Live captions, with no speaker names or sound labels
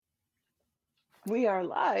We are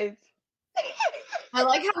live. I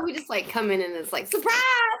like how we just like come in and it's like surprise.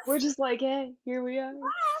 We're just like, hey, here we are.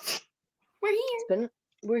 We're here.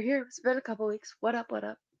 We're here. It's been a couple weeks. What up? What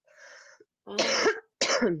up?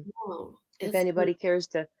 No, If anybody cares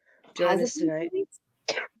to join us tonight, it's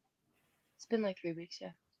been like 3 weeks,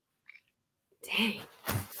 yeah. Dang.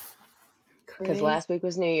 Because last week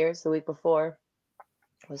was New Year's, the week before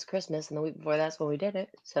was Christmas, and the week before that's when we did it.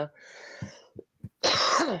 So,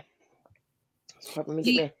 let me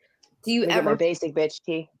get my basic bitch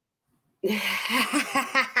tea.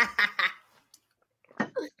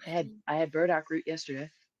 I had burdock root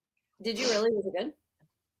yesterday. Did you really? Was it good?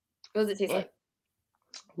 What does it taste like?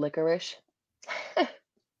 Licorice.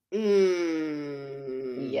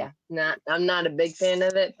 Yeah. I'm not a big fan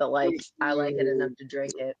of it, but like I like it enough to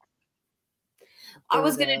drink it. I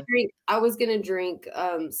was gonna drink.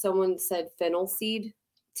 Someone said fennel seed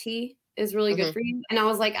tea is really good for you, and I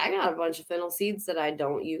was like, I got a bunch of fennel seeds that I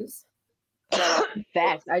don't use.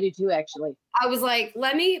 Facts, I do too, actually. I was like,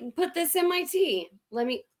 let me put this in my tea.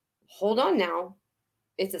 Hold on now.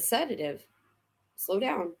 It's a sedative. Slow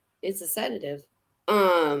down. It's a sedative.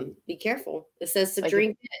 Be careful. It says to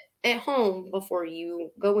drink it at home before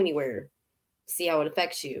you go anywhere. See how it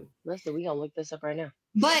affects you. Listen, we gonna look this up right now.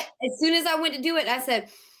 But as soon as I went to do it, I said,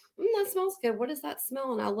 that smells good. What does that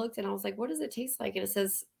smell? And I looked and I was like, what does it taste like? And it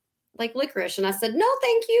says like licorice. And I said, no,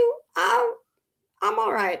 thank you. I'm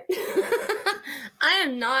all right. I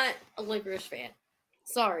am not a licorice fan.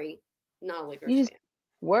 Sorry. Not a licorice fan.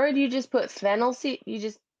 Where do you just put fennel seed?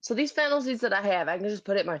 So these fennel seeds that I have, I can just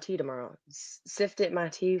put it in my tea tomorrow. Sift it in my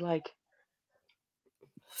tea, like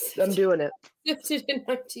I'm doing it. Sift it in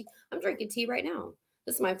my tea. I'm drinking tea right now.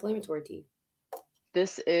 This is my inflammatory tea.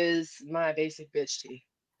 This is my basic bitch tea.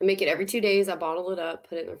 I make it every 2 days. I bottle it up,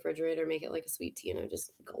 put it in the refrigerator, make it like a sweet tea, and I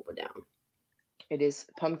just gulp it down. It is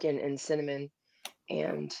pumpkin and cinnamon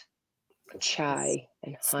and chai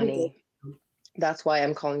and honey. That's why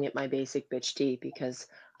I'm calling it my basic bitch tea, because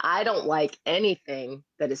I don't like anything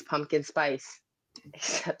that is pumpkin spice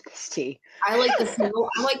except this tea. I like the smell.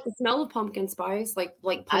 I like the smell of pumpkin spice. I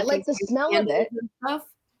like the smell of it. Stuff.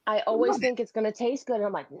 I always think it's gonna taste good, and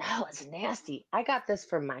I'm like, no, it's nasty. I got this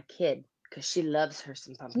from my kid because she loves her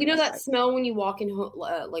some pumpkin. You know that smell when you walk in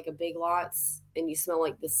like a Big Lots and you smell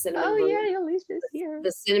like the cinnamon. Oh yeah, at least it's here.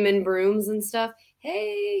 The cinnamon brooms and stuff.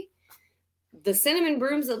 Hey, the cinnamon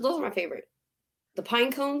brooms. Those are my favorite. The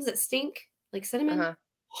pine cones that stink like cinnamon. Oh,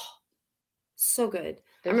 so good.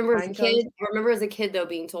 I remember as a kid though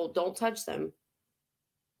being told don't touch them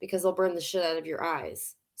because they'll burn the shit out of your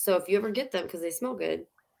eyes. So if you ever get them because they smell good,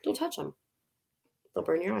 don't touch them. They'll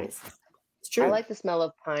burn your eyes. It's true. I like the smell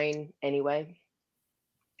of pine anyway.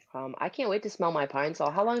 I can't wait to smell my pine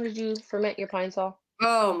sol. How long did you ferment your pine sol?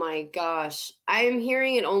 Oh my gosh. I am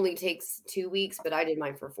hearing it only takes 2 weeks, but I did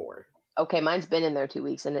mine for 4. Okay, mine's been in there 2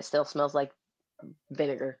 weeks and it still smells like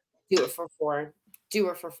vinegar. Do it for 4. Do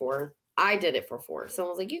it for 4. I did it for 4.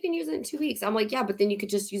 Someone was like, you can use it in 2 weeks. I'm like, yeah, but then you could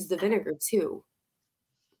just use the vinegar too.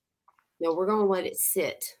 No, we're going to let it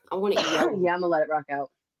sit. I want it yellow. Yeah, I'm going to let it rock out.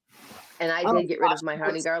 And I did get rid of my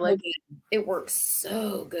honey garlic. It works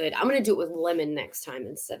so good. I'm going to do it with lemon next time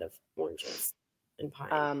instead of oranges and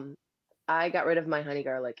pine. I got rid of my honey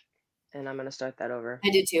garlic, and I'm going to start that over.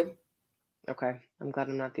 I did too. Okay. I'm glad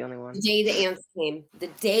I'm not the only one. The day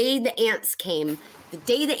the ants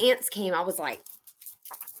came, I was like,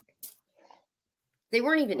 they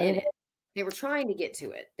weren't even in it. They were trying to get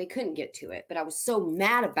to it. They couldn't get to it, but I was so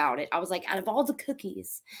mad about it. I was like, out of all the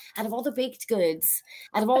cookies, out of all the baked goods,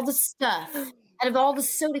 out of all the stuff, out of all the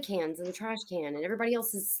soda cans in the trash can and everybody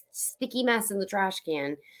else's sticky mess in the trash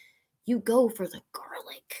can, you go for the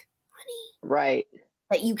garlic, honey. Right.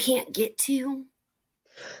 That you can't get to.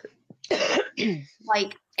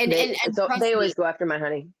 Like, they always go after my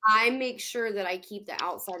honey. I make sure that I keep the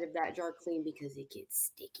outside of that jar clean because it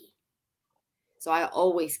gets sticky. So I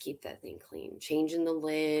always keep that thing clean, changing the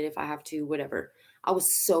lid if I have to, whatever. I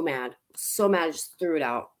was so mad. I just threw it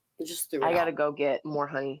out. I got to go get more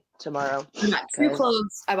honey tomorrow. I got 2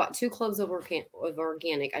 cloves. I bought 2 cloves of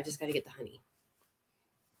organic. I just got to get the honey.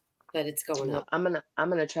 But it's going up. I'm gonna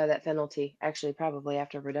try that fennel tea. Actually, probably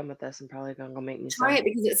after we're done with this, I'm probably gonna go make me some. Try it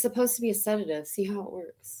because it's supposed to be a sedative. See how it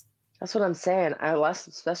works. That's what I'm saying.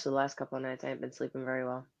 Especially the last couple of nights, I haven't been sleeping very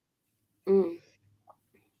well.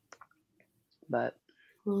 But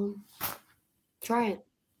try it.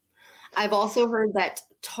 I've also heard that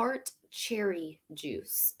tart cherry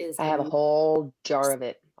juice is. I have a whole jar of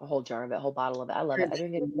it. A whole bottle of it. I love it. I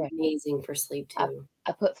drink it amazing for sleep too.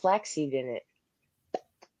 I put flaxseed in it.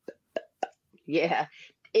 Yeah,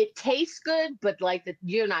 it tastes good, but like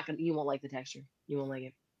you won't like the texture. You won't like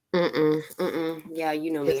it. Yeah,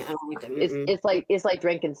 you know me. I don't like them. It's like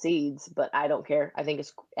drinking seeds, but I don't care. I think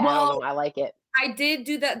it's I don't Well, know. I like it. I did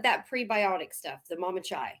do that prebiotic stuff, the mama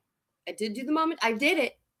chai. I did do the mama. I did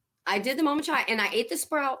it. I did the mama chai, and I ate the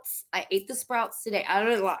sprouts. I ate the sprouts today. I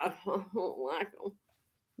don't like them.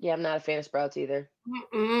 Yeah, I'm not a fan of sprouts either.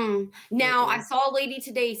 Now, I saw a lady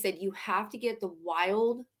today said you have to get the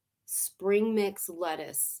wild spring mix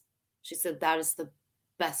lettuce. She said that is the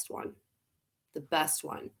best one. The best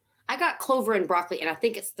one. I got clover and broccoli, and I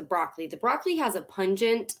think it's the broccoli. The broccoli has a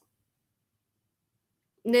pungentness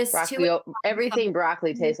to it. Everything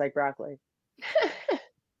broccoli tastes like broccoli.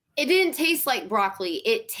 It didn't taste like broccoli.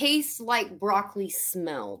 It tastes like broccoli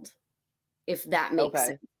smelled, if that makes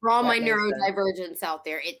sense. For all my neurodivergents out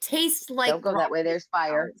there, it tastes like Don't go that way. There's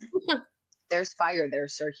fire. There's fire there,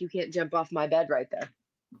 sir. You can't jump off my bed right there.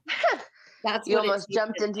 That's you almost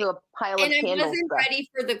jumped into a pile of candles. And I wasn't ready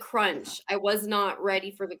for the crunch. I was not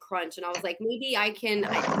ready for the crunch. And I was like, maybe I can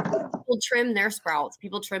people trim their sprouts.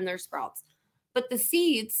 People trim their sprouts. But the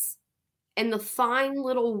seeds and the fine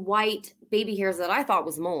little white baby hairs that I thought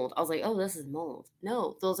was mold, I was like, oh, this is mold.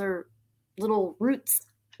 No, those are little roots,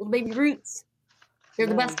 little baby roots. They're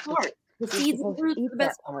the best part. The seeds and roots are the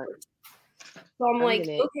best part. So I'm like,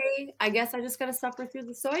 okay, I guess I just got to suffer through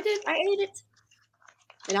this. So I did. I ate it.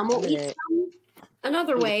 And I'm going to eat some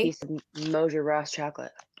another way. A piece of Moser Ross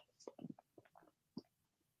chocolate.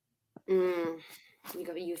 You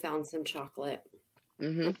found some chocolate.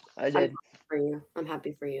 I did. I'm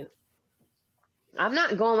happy for you. I'm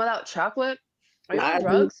not going without chocolate. Are you on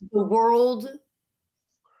drugs? The world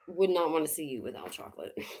would not want to see you without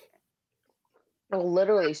chocolate. I'll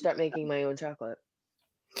literally start making my own chocolate.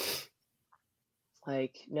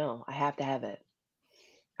 Like, no, I have to have it.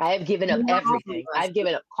 I have given up everything. I've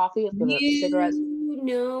given up coffee. I've given up cigarettes.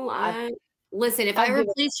 Listen, if I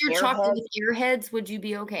replace your chocolate with Airheads, would you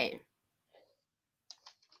be okay?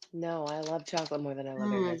 No, I love chocolate more than I love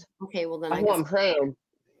Airheads. Okay, well then I guess I'm saying.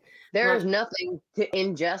 There is nothing to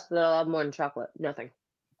ingest that I love more than chocolate. Nothing.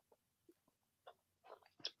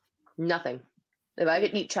 Nothing. If I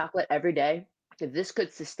could eat chocolate every day, if this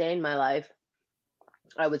could sustain my life,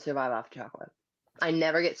 I would survive off chocolate. I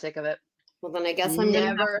never get sick of it. Well, then I guess I'm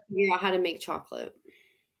never going to figure out how to make chocolate.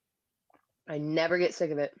 I never get sick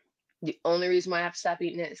of it. The only reason why I have to stop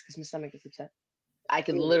eating it is because my stomach gets upset. I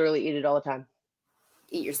could literally eat it all the time.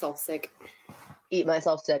 Eat yourself sick. Eat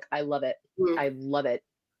myself sick. I love it. I love it.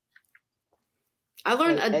 I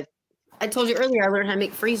learned, I told you earlier, I learned how to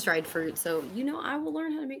make freeze-dried fruit. So, I will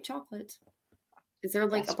learn how to make chocolate. Is there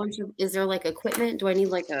like is there like equipment? Do I need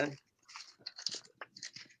like a...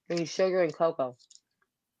 I need sugar and cocoa.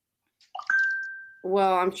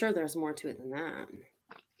 Well, I'm sure there's more to it than that.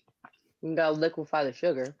 You gotta liquefy the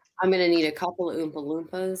sugar. I'm gonna need a couple of Oompa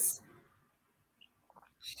Loompas.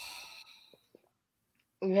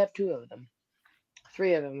 We have 2 of them.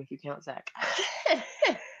 3 of them if you count Zach.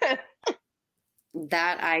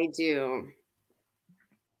 That I do.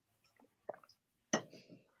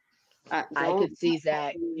 I could see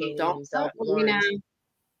Zach painting himself orange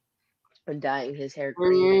and dyeing his hair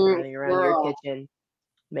green and running around your kitchen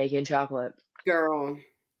making chocolate. Girl.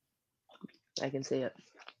 I can see it.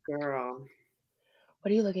 Girl.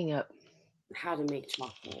 What are you looking up? How to make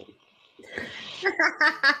chocolate.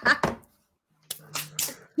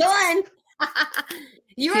 Done.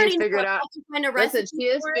 You already figured out. Listen, she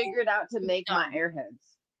has figured out to make my Airheads.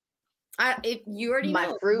 You already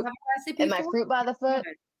know. Fruit and my fruit by the foot.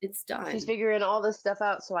 It's done. She's figuring all this stuff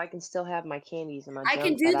out so I can still have my candies and my I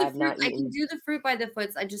can do the fruit. I can do the fruit by the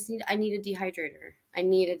foots. I need a dehydrator. I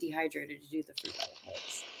need a dehydrator to do the fruit by the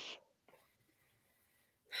foots.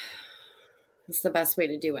 It's the best way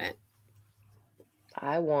to do it.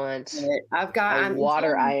 I want a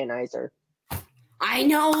water ionizer. I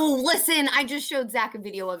know. Listen, I just showed Zach a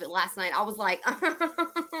video of it last night. I was like,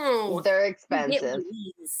 they're expensive.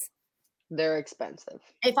 They're expensive.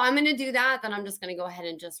 If I'm going to do that, then I'm just going to go ahead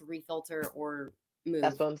and just refilter or move.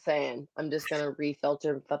 That's what I'm saying. I'm just going to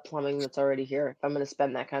refilter the plumbing that's already here if I'm going to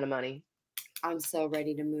spend that kind of money. I'm so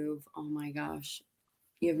ready to move. Oh my gosh.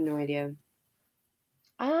 You have no idea.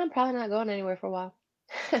 I'm probably not going anywhere for a while.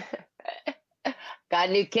 Got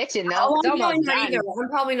a new kitchen though. Oh, I'm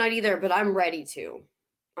probably not either, but I'm ready to.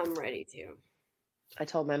 I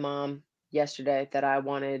told my mom yesterday that I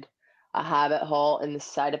wanted a hobbit hole in the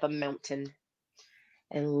side of a mountain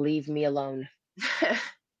and leave me alone.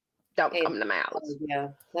 Don't come to my house. Yeah,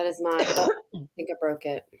 that is not. I think I broke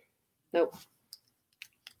it. Nope.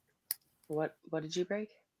 What did you break?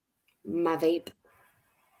 My vape.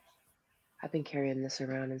 I've been carrying this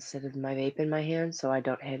around instead of my vape in my hand, so I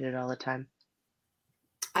don't hit it all the time.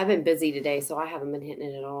 I've been busy today, so I haven't been hitting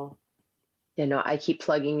it at all. Yeah, no, I keep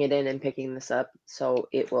plugging it in and picking this up, so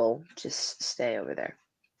it will just stay over there.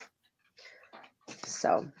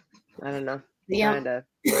 So, I don't know. Yeah. Trying to.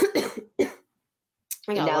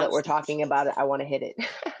 Now that we're talking about it, I want to hit it.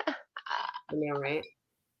 Yeah, right.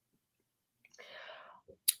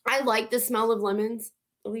 I like the smell of lemons,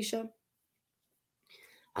 Alicia.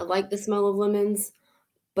 I like the smell of lemons,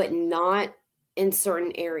 but not in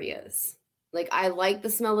certain areas. Like, I like the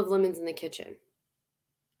smell of lemons in the kitchen.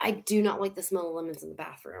 I do not like the smell of lemons in the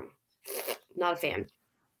bathroom. Not a fan.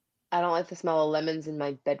 I don't like the smell of lemons in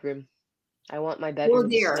my bedroom. I want my bedroom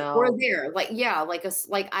to smell. Or there. Like, yeah, like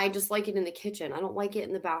I just like it in the kitchen. I don't like it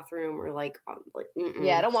in the bathroom or like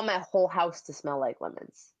Yeah, I don't want my whole house to smell like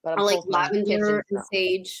lemons. But I like lavender and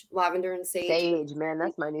sage. Lavender and sage. Sage, man,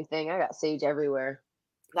 that's my new thing. I got sage everywhere.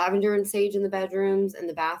 Lavender and sage in the bedrooms and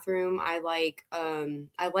the bathroom. I like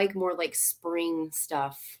more like spring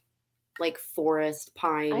stuff. Like forest,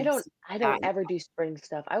 pine. I don't ever do spring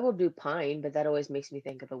stuff. I will do pine, but that always makes me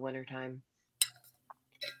think of the wintertime.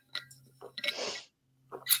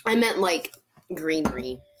 I meant like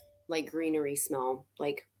greenery smell,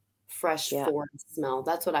 like fresh forest smell.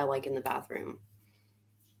 That's what I like in the bathroom.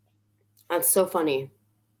 That's so funny.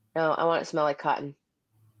 No, I want it to smell like cotton.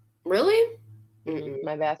 Really? Mm-hmm.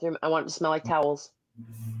 My bathroom, I want it to smell like towels.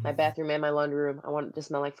 My bathroom and my laundry room, I want it to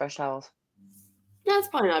smell like fresh towels. That's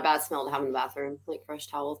probably not a bad smell to have in the bathroom, like fresh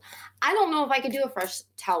towels. I don't know if I could do a fresh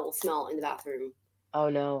towel smell in the bathroom. Oh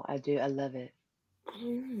no, I do. I love it.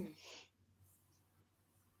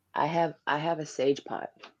 I have a sage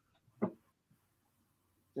pot.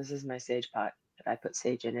 This is my sage pot. I put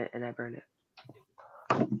sage in it and I burn it.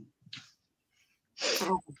 I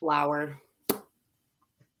have a flower.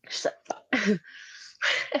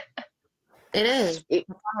 It is. It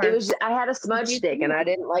was. I had a smudge stick and I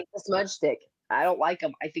didn't like the smudge stick. I don't like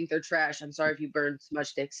them. I think they're trash. I'm sorry if you burn smudge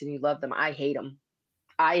sticks and you love them. I hate them.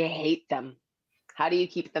 I hate them. How do you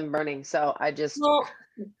keep them burning? So I just. Well,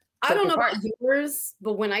 I don't know about yours,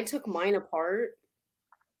 but when I took mine apart,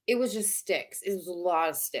 it was just sticks. It was a lot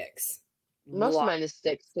of sticks. Most of mine is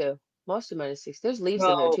sticks too. There's leaves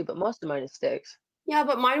in there too, but most of mine is sticks. Yeah,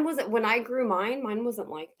 but mine wasn't. When I grew mine wasn't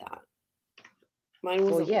like that. Mine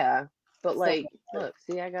wasn't. Well, yeah, but like, look,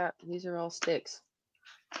 see, these are all sticks.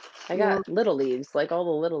 I got little leaves, like all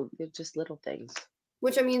the little, just little things.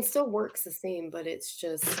 Which I mean, still works the same, but it's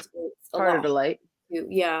just harder to light.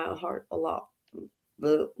 Yeah, a lot.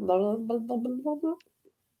 My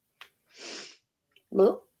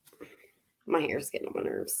hair's getting on my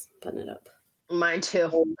nerves. Putting it up. Mine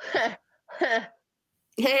too.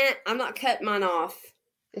 I'm not cutting mine off.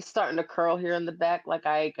 It's starting to curl here in the back, like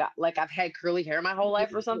I've had curly hair my whole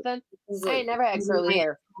life or something. I ain't never had curly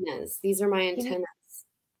hair. Antennas. These are my antennas.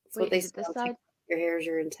 That's what they say. This side? Your hair is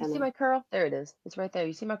your antenna. You see my curl? There it is. It's right there.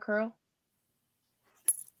 You see my curl?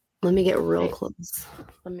 Let me get real close.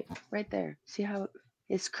 Right there. See how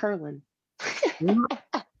it's curling? I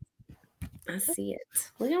see it.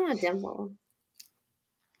 Look at my dimple.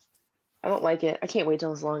 I don't like it. I can't wait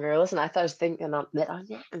till it's longer. Listen, I thought I was thinking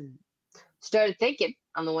started thinking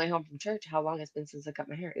on the way home from church how long it's been since I cut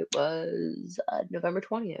my hair. It was November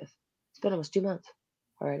 20th. It's been almost 2 months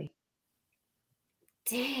already.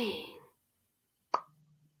 Dang.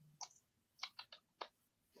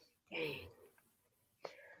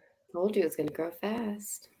 Told you it's gonna grow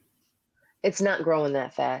fast. It's not growing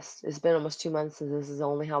that fast. It's been almost 2 months, and this is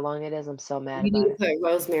only how long it is. I'm so mad about it. Put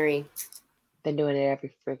rosemary. Been doing it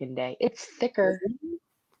every freaking day. It's thicker.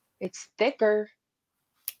 It's thicker.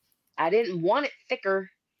 I didn't want it thicker.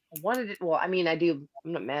 I wanted it. Well, I mean, I do.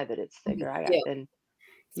 I'm not mad that it's thicker. I got thin.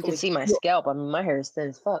 You can see my scalp. I mean, my hair is thin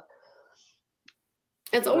as fuck.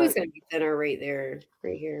 It's always gonna be thinner right there,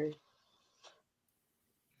 right here.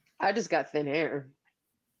 I just got thin hair.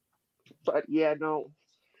 But yeah, no,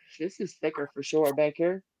 this is thicker for sure back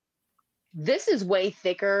here. This is way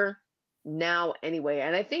thicker now anyway.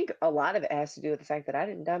 And I think a lot of it has to do with the fact that I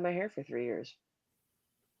didn't dye my hair for 3 years.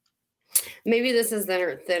 Maybe this is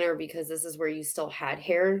thinner because this is where you still had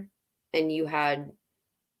hair and you had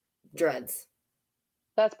dreads.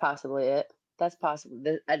 That's possibly it. That's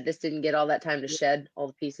possible. I just didn't get all that time to shed all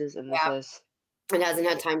the pieces. And it hasn't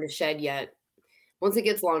had time to shed yet. Once it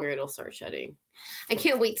gets longer, it'll start shedding. I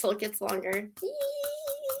can't wait till it gets longer.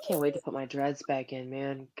 Can't wait to put my dreads back in,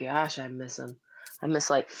 man. Gosh, I miss them. I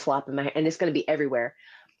miss like flopping my hair, and it's going to be everywhere.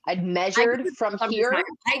 I'd measured from here.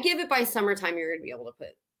 I give it by summertime, you're going to be able to put.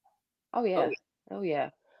 Oh, yeah. Oh,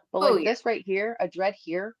 yeah. But this right here, a dread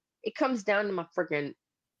here, it comes down to my freaking,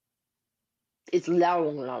 it's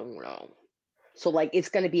long. So like it's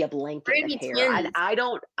gonna be a blanket of hair. I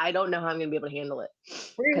don't know how I'm gonna be able to handle it.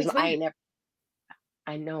 Because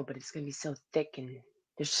I know, but it's gonna be so thick and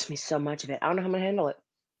there's just gonna be so much of it. I don't know how I'm gonna handle it.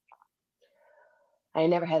 I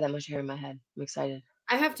never had that much hair in my head. I'm excited.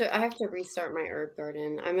 I have to restart my herb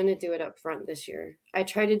garden. I'm gonna do it up front this year. I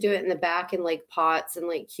tried to do it in the back in like pots and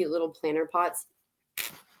like cute little planter pots.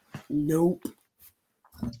 Nope.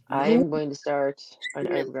 I am going to start an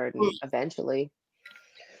herb garden eventually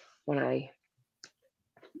when I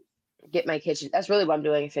get my kitchen. That's really what I'm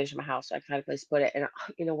doing, finish my house. So I can find a place to put it. And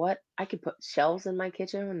you know what? I could put shelves in my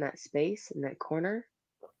kitchen in that space, in that corner.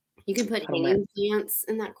 You can put hanging plants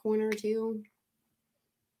in that corner too.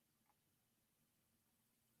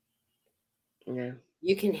 Yeah.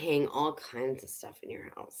 You can hang all kinds of stuff in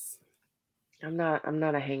your house. I'm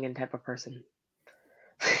not a hanging type of person.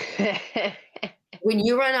 When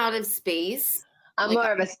you run out of space, I'm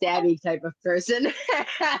more of a stabby type of person.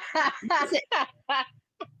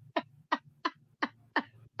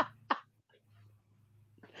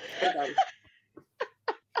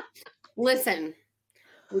 Listen,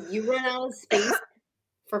 when you run out of space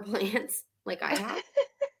for plants like I have,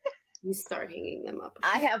 you start hanging them up.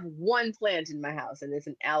 I have one plant in my house, and it's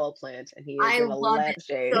an aloe plant, and he is in a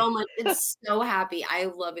lampshade. So much. It's so happy. I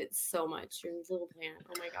love it so much. Your little plant.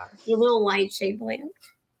 Oh my gosh. Your little light-shade plant.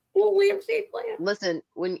 Little lampshade plant. Listen,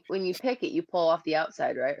 when you pick it, you pull off the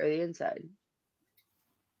outside, right? Or the inside?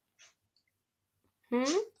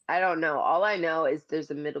 I don't know. All I know is there's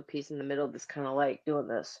a middle piece in the middle that's kind of like doing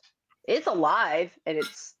this. It's alive, and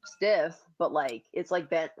it's stiff, but like it's like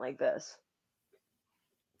bent like this.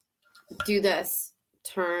 Do this.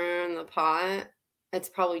 Turn the pot. It's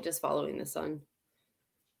probably just following the sun.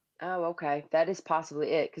 Oh, okay. That is possibly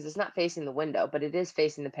it, because it's not facing the window, but it is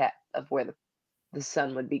facing the path of where the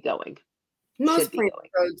sun would be going. Most plants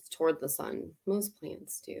go toward the sun. Most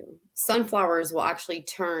plants do. Sunflowers will actually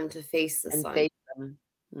turn to face the sun. Face them.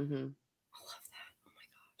 Mm-hmm. I love that. Oh my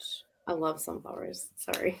gosh. I love sunflowers.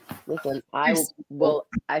 Sorry. Listen, I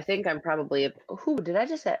think I'm probably did I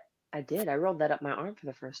just say? I did. I rolled that up my arm for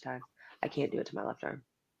the first time. I can't do it to my left arm.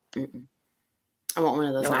 Mm-mm. I want one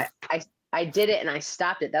of those. No, I did it and I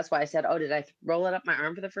stopped it. That's why I said, "Oh, did I roll it up my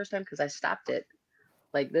arm for the first time?" Because I stopped it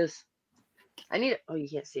like this. I need it. Oh, you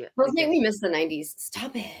can't see it. Those make me miss the 90s.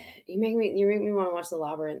 Stop it. You make me want to watch The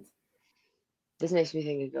Labyrinth. This makes me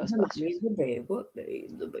think of Ghostbusters.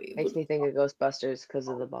 Makes me think of Ghostbusters because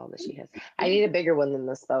of the ball that she has. I need a bigger one than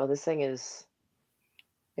this though. This thing is.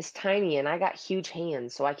 It's tiny and I got huge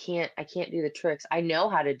hands, so I can't do the tricks. I know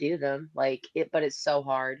how to do them, but it's so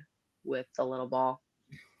hard with the little ball.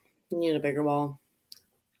 You need a bigger ball.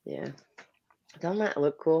 Yeah. Doesn't that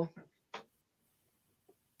look cool?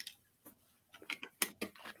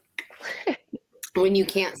 When you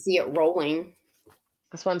can't see it rolling.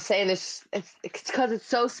 That's what I'm saying. It's because it's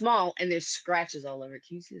so small and there's scratches all over it.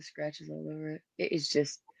 Can you see the scratches all over it? It is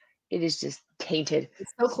just tainted.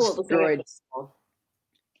 It's so cool. Destroyed.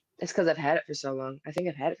 It's because I've had it for so long. I think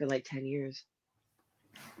I've had it for like 10 years.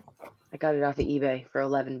 I got it off of eBay for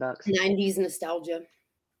 $11. 90s nostalgia.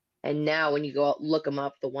 And now when you go out, look them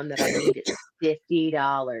up, the one that I need is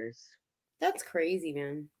 $50. That's crazy,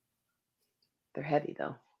 man. They're heavy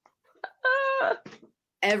though.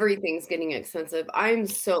 Everything's getting expensive. Let me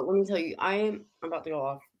tell you, I'm about to go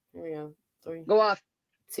off. Here we go. 3. Go off.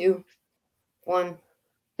 2. 1.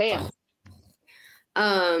 Bam.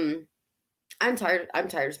 I'm tired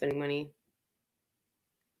of spending money.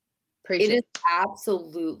 It is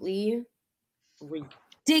absolutely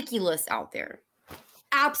ridiculous out there.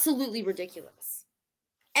 Absolutely ridiculous.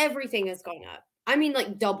 Everything has gone up. I mean,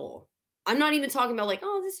 like double. I'm not even talking about like,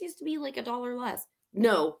 oh, this used to be like $1 less.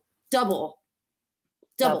 No, double.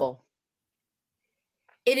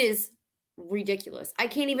 It is ridiculous.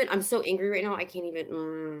 I'm so angry right now. I can't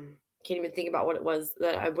even think about what it was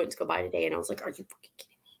that I went to go buy today. And I was like, are you fucking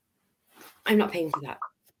kidding me? I'm not paying for that.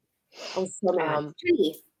 I was so mad.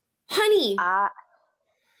 Honey. How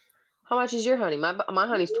much is your honey? My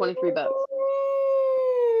honey's $23.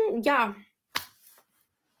 Yeah.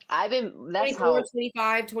 That's 24,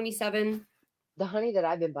 25, 27. The honey that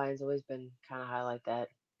I've been buying has always been kind of high like that.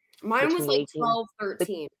 Mine was like 12,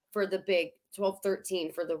 13 for the big 12,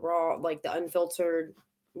 13 for the raw, like the unfiltered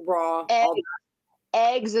raw.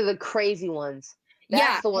 Eggs are the crazy ones.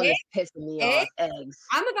 That's the one that's pissing me off. Eggs.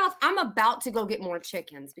 I'm about to go get more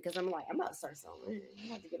chickens because I'm about to start selling.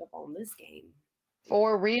 I'm about to get up on this game.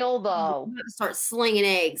 For real though. I'm about to start slinging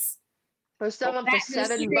eggs. Or sell them for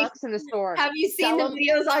 $7 in the store. Have you seen the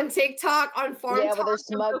videos on TikTok on farm? Yeah, where they're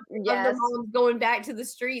smug. Yes. The moms going back to the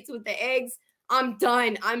streets with the eggs. I'm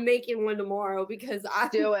done. I'm making one tomorrow because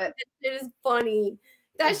do it. It is funny.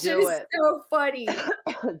 That shit is so funny.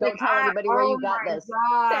 Don't tell anybody where you got this.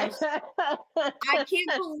 Gosh. I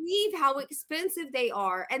can't believe how expensive they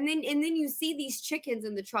are. And then you see these chickens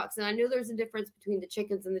in the trucks. And I know there's a difference between the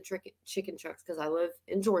chickens and the chicken trucks because I live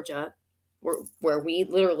in Georgia, where we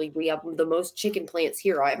have the most chicken plants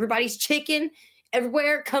here. Everybody's chicken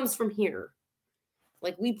everywhere comes from here.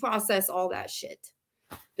 Like, we process all that shit.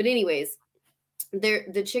 But anyways,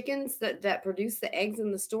 the chickens that produce the eggs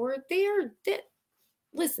in the store,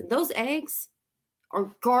 listen, those eggs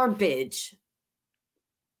are garbage.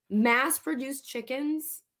 Mass-produced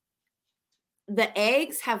chickens, the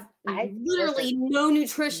eggs have literally no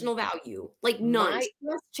nutritional value. Like, none.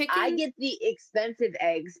 I get the expensive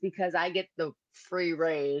eggs because I get the free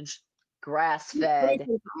range, grass-fed.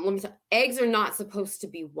 Eggs are not supposed to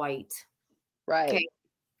be white. Right. Okay.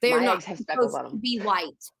 They're not supposed to be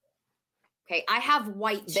white. Okay. I have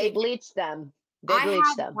white chickens. They bleach them. I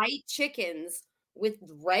have white chickens with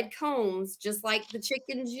red combs, just like the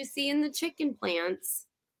chickens you see in the chicken plants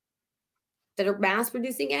that are mass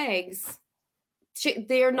producing eggs.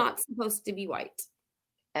 They are not supposed to be white.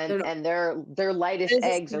 And their lightest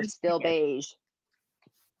eggs are still beige.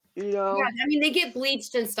 You know? Yeah, I mean, they get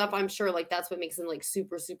bleached and stuff, I'm sure. Like, that's what makes them like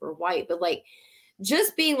super, super white. But like,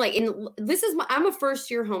 just being like, I'm a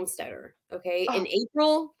first-year homesteader. Okay. In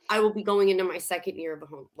April, I will be going into my second year of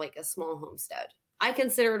a small homestead. I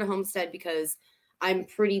consider it a homestead because I'm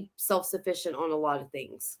pretty self-sufficient on a lot of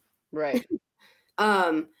things. Right.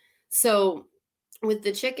 So with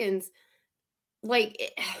the chickens,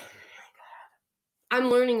 like,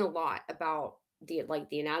 I'm learning a lot about the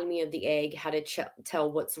anatomy of the egg, how to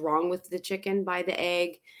tell what's wrong with the chicken by the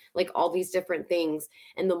egg, like all these different things.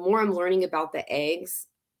 And the more I'm learning about the eggs,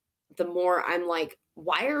 the more I'm like,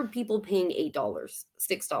 why are people paying $8,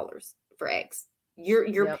 $6 for eggs?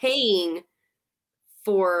 You're paying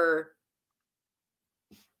for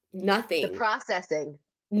nothing. The processing.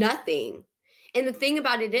 Nothing. And the thing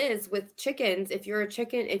about it is, with chickens, if you're a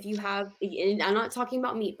chicken, and I'm not talking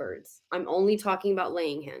about meat birds, I'm only talking about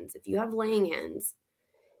laying hens. If you have laying hens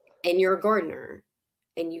and you're a gardener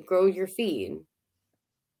and you grow your feed,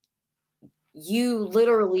 you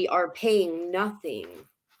literally are paying nothing.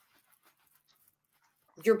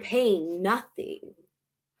 You're paying nothing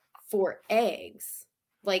for eggs.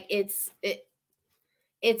 Like, oh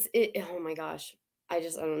my gosh. I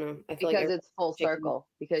don't know. I feel because it's full circle.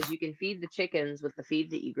 Because you can feed the chickens with the feed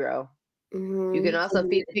that you grow. Mm-hmm. You can also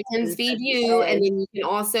feed the chickens feed you, and then you can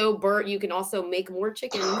also make more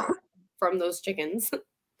chickens from those chickens.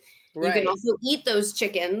 Right. You can also eat those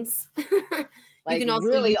chickens. Like, you can also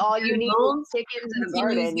really all you need is chickens in a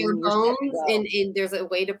garden. Your bones, and there's a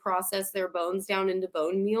way to process their bones down into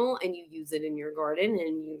bone meal, and you use it in your garden,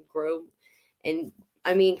 and you grow. And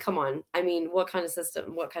I mean, come on. I mean, what kind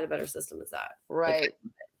of better system is that? Right.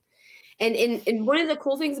 And one of the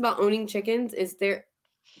cool things about owning chickens is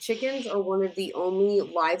chickens are one of the only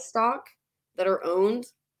livestock that are owned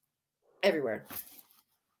everywhere.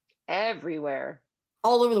 Everywhere.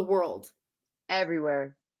 All over the world.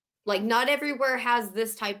 Everywhere. Like, not everywhere has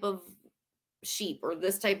this type of sheep or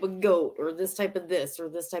this type of goat or this type of this or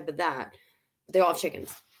this type of that. They all have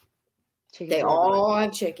chickens. They all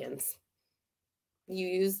have chickens. You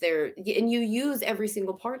use every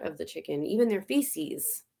single part of the chicken, even their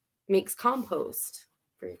feces makes compost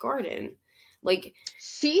for your garden. Like,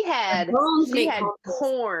 she had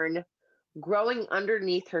corn growing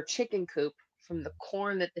underneath her chicken coop from the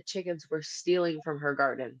corn that the chickens were stealing from her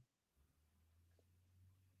garden.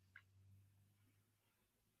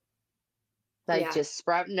 Just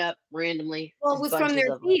sprouting up randomly. Well, it was from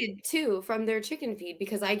their feed too, from their chicken feed,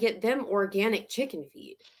 because I get them organic chicken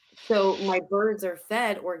feed. So my birds are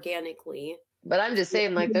fed organically. But I'm just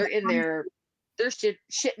saying, like, they're in there, they're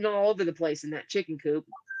shitting all over the place in that chicken coop.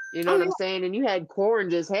 You know what I'm saying? And you had corn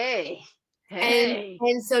just, hey.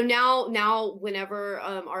 And so now whenever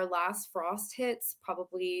our last frost hits,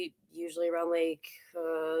 probably usually around like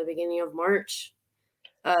the beginning of March.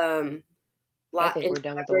 I think we're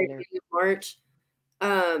done with the winter. March.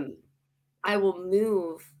 I will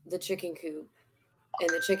move the chicken coop and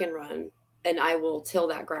the chicken run, and I will till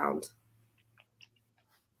that ground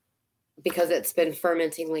because it's been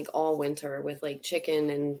fermenting like all winter with like chicken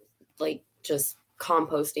and like just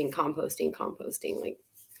composting. Like,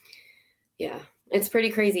 yeah, it's pretty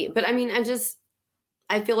crazy. But I mean,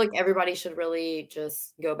 I feel like everybody should really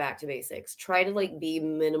just go back to basics. Try to like be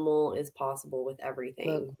minimal as possible with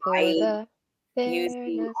everything.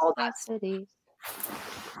 Using all that stuff.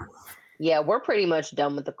 Yeah, we're pretty much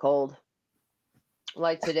done with the cold.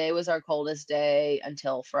 Like today was our coldest day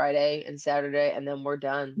until Friday and Saturday, and then we're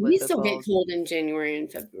done with We the still cold. get cold in January and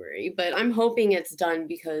February, but I'm hoping it's done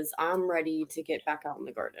because I'm ready to get back out in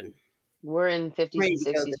the garden. We're in 50s and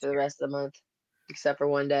 60s for the rest of the month, except for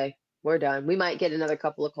one day. We're done. We might get another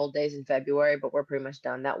couple of cold days in February, but we're pretty much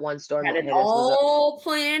done. That one storm that hit us was all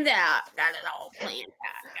planned out. Got it all planned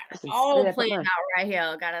out. Got it all planned out right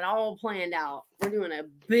here. Got it all planned out. We're doing a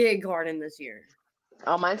big garden this year.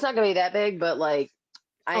 Oh, mine's not gonna be that big, but like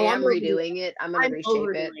I am redoing it. I'm gonna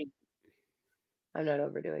reshape it. I'm not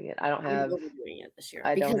overdoing it. I don't have. I'm overdoing it this year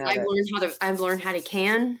I because don't have I've learned how to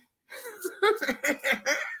can.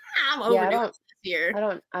 I'm overdoing it this year.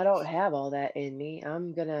 I don't have all that in me.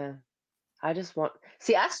 I just want.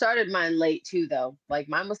 See, I started mine late too, though. Like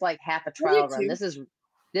mine was like half a trial run.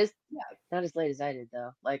 Not as late as I did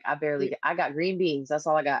though. Like I got green beans. That's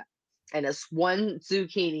all I got, and it's one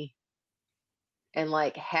zucchini, and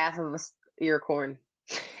like half of a ear of corn.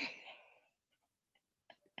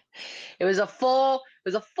 It was a full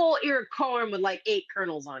ear of corn with like 8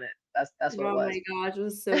 kernels on it. That's what it was. Oh my gosh, it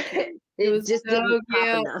was so cute. It was just so didn't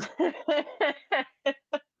pop enough.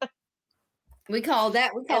 We call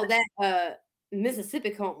that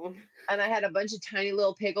Mississippi corn. And I had a bunch of tiny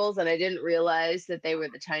little pickles, and I didn't realize that they were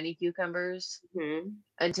the tiny cucumbers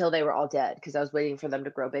until they were all dead because I was waiting for them to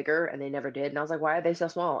grow bigger, and they never did. And I was like, why are they so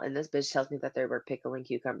small? And this bitch tells me that they were pickling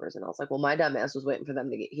cucumbers, and I was like, well, my dumbass was waiting for them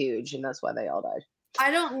to get huge, and that's why they all died. I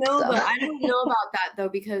don't know, but I don't know about that though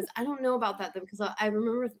because I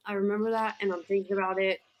remember that, and I'm thinking about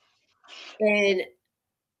it, and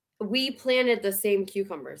we planted the same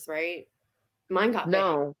cucumbers, right? Mine got big.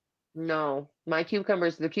 No. The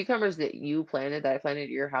cucumbers that you planted, that I planted at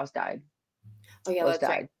your house, died. Oh yeah, that's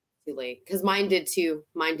right. Too late because mine did too.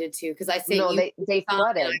 Because I say they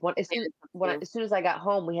flooded. As soon as I got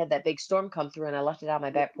home, we had that big storm come through, and I left it on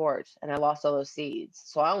my back porch, and I lost all those seeds.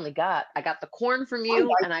 So I got the corn from you,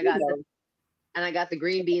 and I got the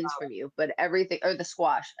green beans from you, but everything, or the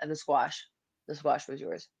squash was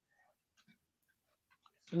yours.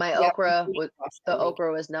 My okra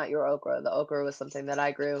was not your okra. The okra was something that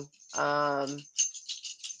I grew. That's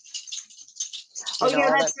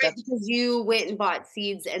right, because you went and bought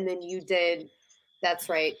seeds and then you did. That's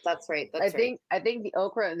right. I think the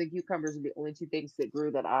okra and the cucumbers are the only two things that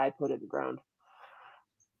grew that I put in the ground.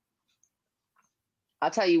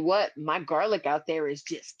 I'll tell you what, my garlic out there is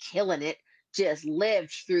just killing it. Just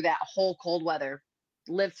lived through that whole cold weather,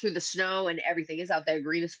 lived through the snow and everything. Is out there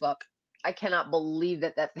green as fuck. I cannot believe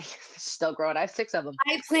that thing is still growing. I have 6 of them.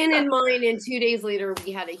 I planted mine, and 2 days later,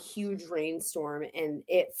 we had a huge rainstorm, and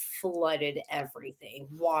it flooded everything,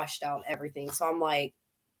 washed out everything. So I'm like,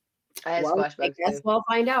 I had squash bugs too. I guess we'll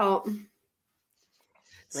find out.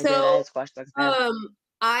 I had squash bugs too.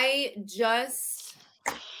 I just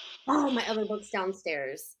my other book's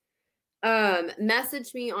downstairs.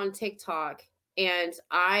 Messaged me on TikTok, and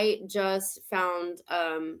I just found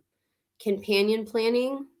companion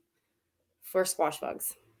planning for squash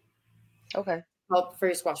bugs. Okay. Help for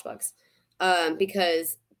your squash bugs.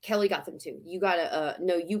 Because Kelly got them too. You got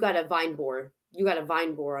a vine borer. You got a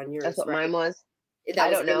vine borer on yours. That's what mine was.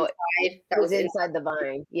 I don't know. That was inside the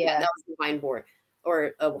vine. Yeah. That was the vine borer,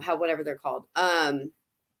 or whatever they're called.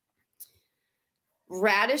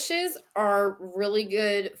 Radishes are really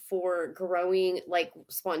good for growing like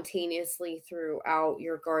spontaneously throughout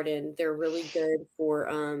your garden. They're really good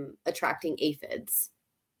for attracting aphids.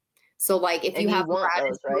 So like if you have a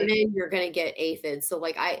radish garden, you're going to get aphids. So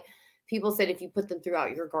like people said if you put them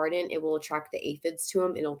throughout your garden, it will attract the aphids to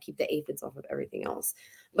them and it'll keep the aphids off of everything else.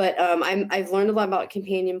 But I've learned a lot about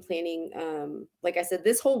companion planting. Like I said,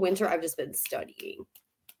 this whole winter I've just been studying.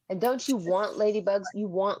 And don't you want ladybugs? You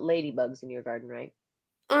want ladybugs in your garden, right?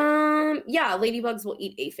 Yeah, ladybugs will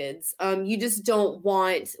eat aphids. You just don't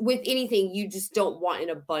want, with anything, you just don't want an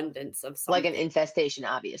abundance of something. Like an infestation,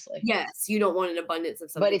 obviously. Yes, you don't want an abundance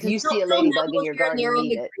of something. But if you see a ladybug in your garden, you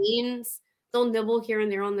eat it. Greens, they'll nibble here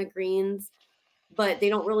and there on the greens, but they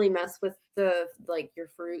don't really mess with your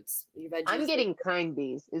fruits, your veggies. I'm getting kind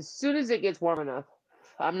bees. As soon as it gets warm enough,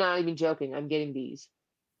 I'm not even joking, I'm getting bees.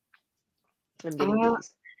 I'm getting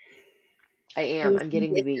bees. I am. I'm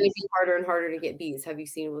getting the bees. It's going to be harder and harder to get bees. Have you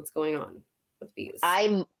seen what's going on with bees?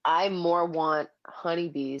 I more want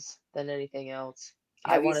honeybees than anything else.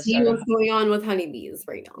 Have you seen what's going on with honeybees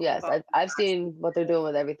right now? Yes, I've seen what they're doing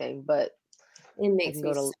with everything, but it makes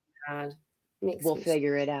me so sad. We'll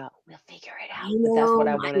figure it out. We'll figure it out. But that's what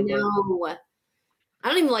I want to do. I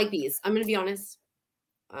don't even like bees. I'm going to be honest.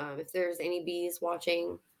 If there's any bees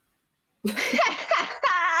watching.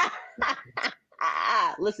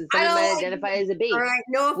 Listen, somebody might identify as a bee. All right,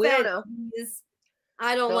 no offense. We don't know. Bees.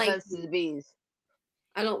 I don't like the bees.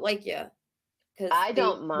 I don't like you. Because I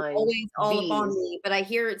don't mind always all up on bees. me, but I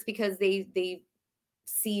hear it's because they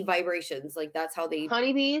see vibrations. Like that's how they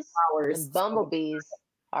Honeybees flowers. and bumblebees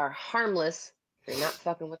are harmless. You're not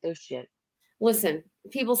fucking with their shit. Listen,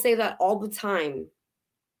 people say that all the time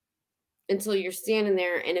until you're standing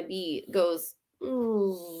there and a bee goes,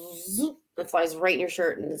 it flies right in your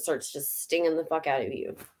shirt and it starts just stinging the fuck out of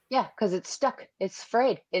you. Yeah, because it's stuck. It's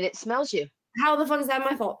afraid and it smells you. How the fuck is that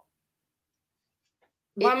my fault?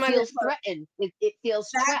 Why it feels threatened. It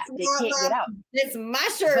feels trapped. It can't get out. It's my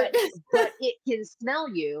shirt. But it can smell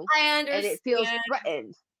you. I understand. And it feels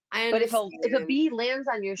threatened. I understand. But if a bee lands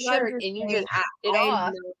on your shirt and you just it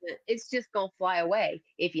off, it's just gonna fly away.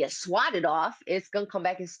 If you swat it off, it's gonna come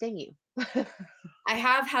back and sting you. I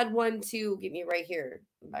have had one too get me right here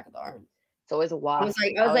in the back of the arm. It's always a wasp.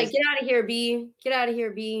 I was like, get out of here, bee. Get out of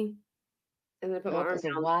here, bee. And then I put my arm it's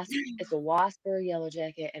down. It's a wasp or a yellow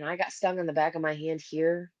jacket, and I got stung on the back of my hand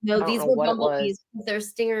here. No, these were bumblebees. Their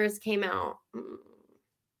stingers came out.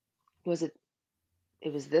 Was it?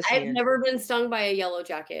 It was this. I've never been stung by a yellow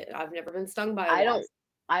jacket. I've never been stung by a wasp.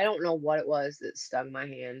 I don't know what it was that stung my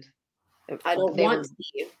hand. I don't want to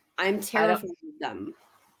be. I'm terrified of them.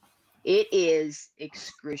 It is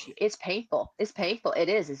excruciating. It's painful. It's painful. It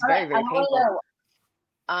is. It's very, very painful.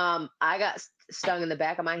 I got stung in the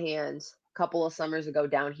back of my hand a couple of summers ago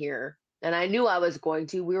down here, and I knew I was going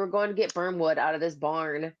to. We were going to get wormwood out of this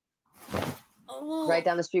barn right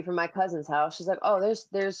down the street from my cousin's house. She's like, "Oh,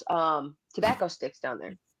 there's tobacco sticks down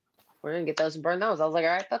there. We're gonna get those and burn those." I was like,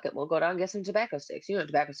 "All right, fuck it. We'll go down and get some tobacco sticks." You know what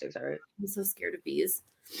tobacco sticks are, right? I'm so scared of bees.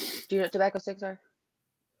 Do you know what tobacco sticks are?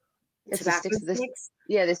 It's tobacco sticks?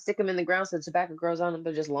 Yeah, they stick them in the ground so the tobacco grows on them.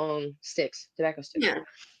 They're just long sticks, tobacco sticks. Yeah.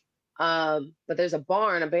 But there's a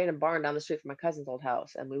abandoned barn down the street from my cousin's old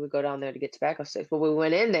house, and we would go down there to get tobacco sticks. But we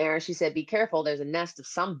went in there, she said, "Be careful, there's a nest of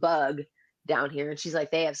some bug down here." And she's like,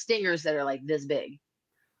 "They have stingers that are like this big."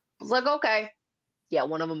 I was like, "Okay." Yeah,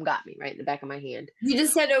 one of them got me right in the back of my hand. You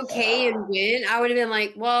just said okay and win. I would have been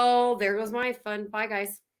like, well, there goes my fun. Bye,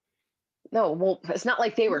 guys. No, well, it's not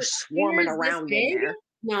like they were swarming around in there.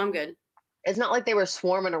 No, I'm good. It's not like they were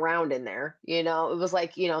swarming around in there. You know, it was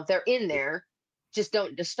like, if they're in there, just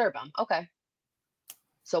don't disturb them. Okay.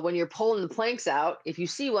 So when you're pulling the planks out, if you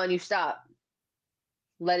see one, you stop,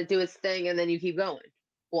 let it do its thing, and then you keep going.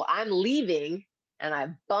 Well, I'm leaving, and I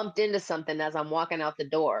bumped into something as I'm walking out the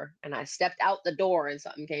door, and I stepped out the door, and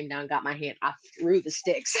something came down, got my hand. I threw the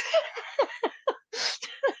sticks.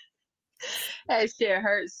 That shit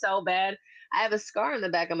hurts so bad. I have a scar on the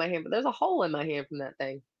back of my hand, but there's a hole in my hand from that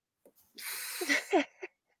thing.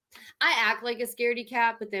 I act like a scaredy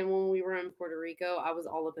cat, but then when we were in Puerto Rico, I was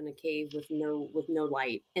all up in a cave with no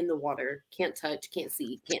light in the water. Can't touch, can't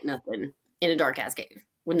see, can't nothing. In a dark ass cave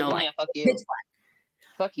with no light. Yeah, fuck you. Pitch black.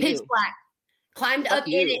 Fuck you. Pitch black. Climbed fuck up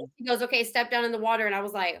you. in it. He goes, "Okay, step down in the water." And I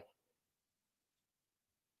was like,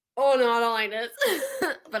 "Oh no, I don't like this."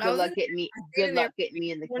 But good luck getting me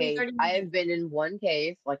in the cave. I have been in one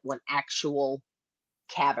cave, like one actual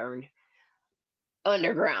cavern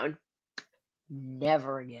underground.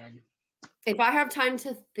 Never again. If I have time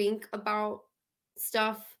to think about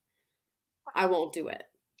stuff, I won't do it.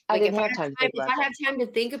 Like if I have time to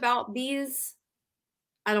think about bees,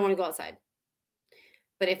 I don't want to go outside.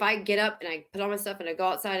 But if I get up and I put on my stuff and I go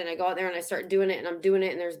outside and I go out there and I start doing it and I'm doing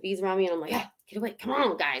it and there's bees around me and I'm like, get away. Come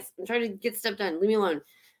on, guys. I'm trying to get stuff done. Leave me alone.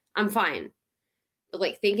 I'm fine. But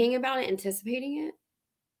like thinking about it, anticipating it,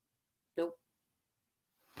 nope.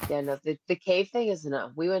 Yeah, no, the cave thing is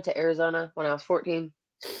no. We went to Arizona when I was 14.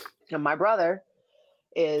 And my brother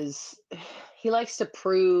he likes to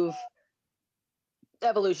prove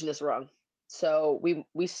evolution is wrong. So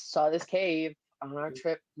we saw this cave on our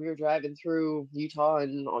trip. We were driving through Utah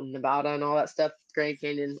and on Nevada and all that stuff, Grand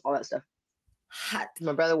Canyon, all that stuff. Hot.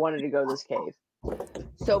 My brother wanted to go to this cave.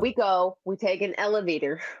 So we take an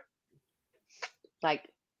elevator. Like,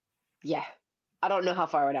 yeah. I don't know how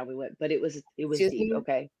far down we went, but it was deep,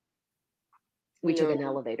 okay? We took an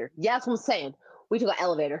elevator. Yeah, that's what I'm saying. We took an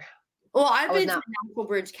elevator. Well, I've been to Natural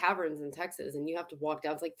Bridge Caverns in Texas, and you have to walk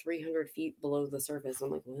down. It's like 300 feet below the surface.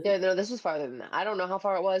 I'm like, what? Yeah, no, this was farther than that. I don't know how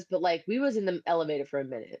far it was, but like we was in the elevator for a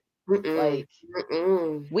minute. Like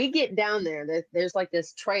we get down there. There's like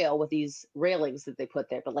this trail with these railings that they put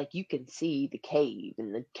there, but like you can see the cave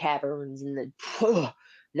and the caverns and the.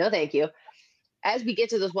 No, thank you. As we get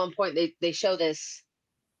to this one point, they show this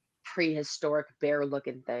prehistoric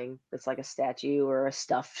bear-looking thing. It's like a statue or a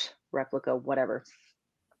stuffed replica, whatever.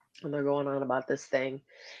 And they're going on about this thing.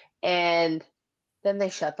 And then they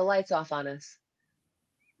shut the lights off on us.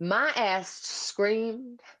 My ass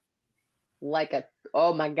screamed like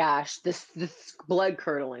oh my gosh, this blood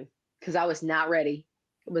curdling because I was not ready.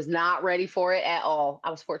 Was not ready for it at all.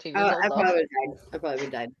 I was 14 years old I though. probably would have died. I probably would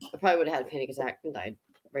have died. I probably would have had a panic attack and died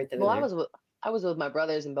right then Well, and there. I was with my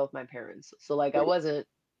brothers and both my parents, so like I wasn't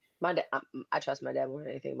my dad. I trust my dad more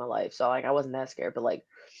than anything in my life, so like I wasn't that scared. But like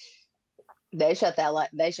they shut that off,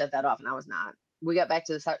 and I was not. We got back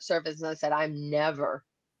to the surface, and I said, I'm never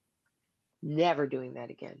doing that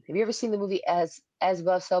again. Have you ever seen the movie As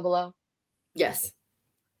Above, So Below? Yes.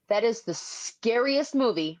 That is the scariest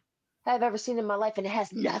movie I've ever seen in my life, and it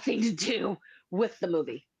has nothing to do with the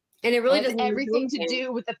movie. And it really has doesn't everything to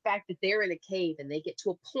do with the fact that they're in a cave and they get to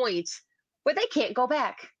a point where they can't go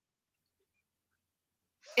back.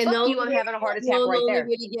 And fuck you, I'm having a heart attack right there. The only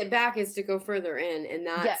way to get back is to go further in, and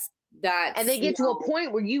that's and they get to a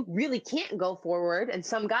point where you really can't go forward, and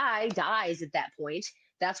some guy dies at that point.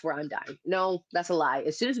 That's where I'm dying. No, that's a lie.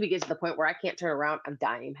 As soon as we get to the point where I can't turn around, I'm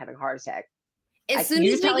dying. I'm having a heart attack. As soon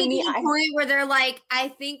as we get to the point where they're like, I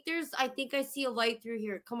think I see a light through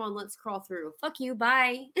here. Come on, let's crawl through. Fuck you,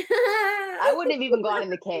 bye. I wouldn't have even gone in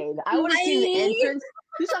the cave. I would have seen the entrance.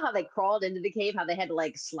 You saw how they crawled into the cave, how they had to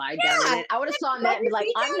like slide down in it. I would have saw that and be like,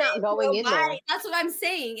 I'm not going in there. That's what I'm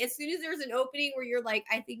saying. As soon as there's an opening where you're like,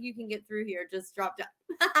 I think you can get through here, just drop down.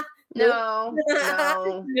 No.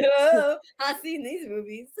 I've seen these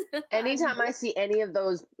movies. Anytime I see any of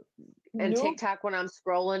those and TikTok when I'm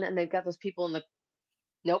scrolling and they've got those people in the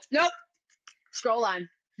nope. Scroll on.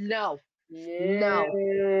 No.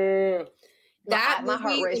 That my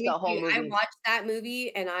heart raced the whole movie. I watched that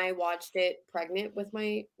movie and I watched it pregnant with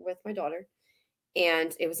my daughter,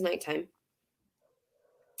 and it was nighttime.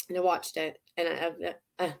 And I watched it and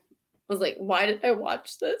I was like, why did I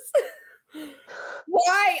watch this?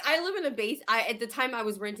 Why? I live in a base. At the time I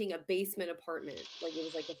was renting a basement apartment. Like it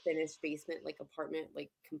was like a finished basement, like apartment,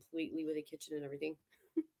 like completely with a kitchen and everything.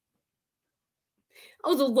 I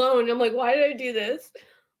was alone. I'm like, why did I do this?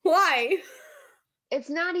 Why? It's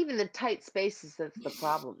not even the tight spaces that's the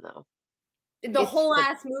problem, though. The whole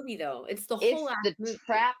ass movie, though. It's the whole ass movie. It's the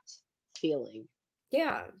trapped feeling.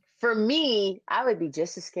 Yeah. For me, I would be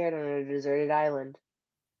just as scared on a deserted island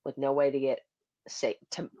with no way to get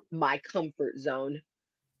to my comfort zone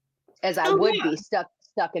as I would be stuck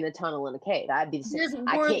in a tunnel in a cave. I'd be the same.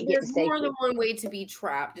 I can't get to safety. There's more than one way to be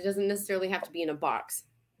trapped. It doesn't necessarily have to be in a box.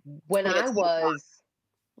 When I was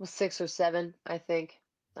 6 or 7, I think.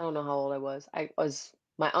 I don't know how old I was.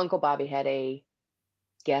 My Uncle Bobby had a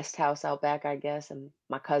guest house out back, I guess, and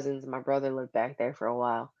my cousins and my brother lived back there for a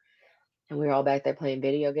while. And we were all back there playing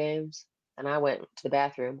video games. And I went to the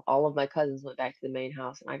bathroom. All of my cousins went back to the main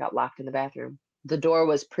house, and I got locked in the bathroom. The door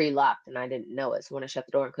was pre-locked, and I didn't know it. So when I shut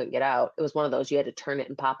the door and couldn't get out, it was one of those you had to turn it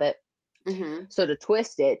and pop it. Mm-hmm. So to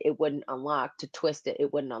twist it, it wouldn't unlock. To twist it,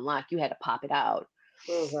 it wouldn't unlock. You had to pop it out.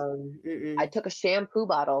 I took a shampoo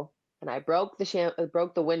bottle and I broke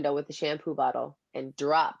the window with the shampoo bottle and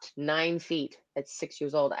dropped 9 feet at 6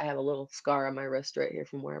 years old. I have a little scar on my wrist right here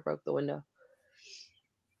from where I broke the window.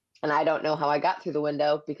 And I don't know how I got through the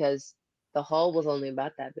window because the hole was only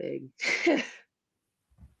about that big.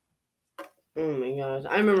 Oh my God.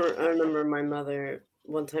 I remember my mother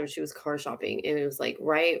one time, she was car shopping and it was like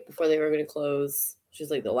right before they were going to close. She was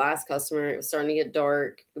like the last customer. It was starting to get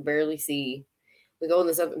dark. We barely see. We go in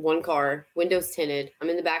this one car, windows tinted. I'm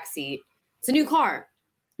in the back seat. It's a new car.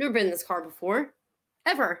 Never been in this car before,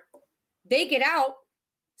 ever. They get out,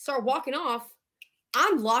 start walking off.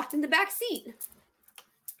 I'm locked in the back seat.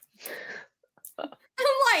 I'm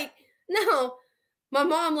like, no. My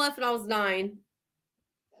mom left when I was 9.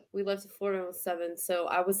 We left to Florida when I was 7. So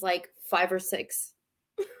I was like 5 or 6,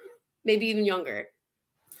 maybe even younger.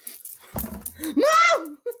 Mom!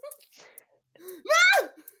 Mom!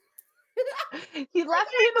 You left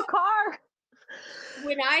me in the car.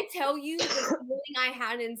 When I tell you the feeling I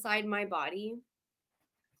had inside my body,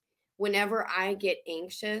 whenever I get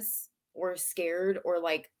anxious or scared or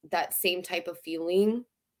like that same type of feeling,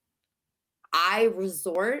 I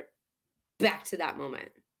resort back to that moment.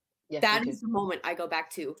 Yes, that is the moment I go back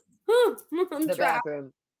to. I'm the trapped.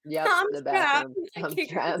 Bathroom. Yep, the bathroom. I'm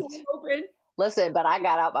trapped. Listen, but I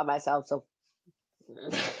got out by myself, so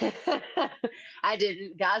I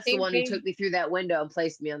didn't. God's the one who took me through that window and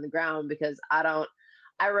placed me on the ground because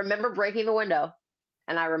I remember breaking the window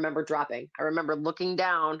and I remember dropping. I remember looking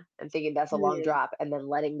down and thinking that's a long drop and then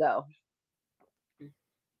letting go.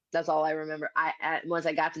 That's all I remember. Once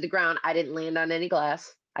I got to the ground, I didn't land on any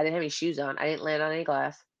glass. I didn't have any shoes on. I didn't land on any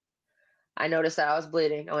glass. I noticed that I was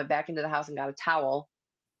bleeding. I went back into the house and got a towel.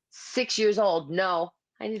 6 years old. No,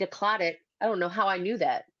 I need to clot it. I don't know how I knew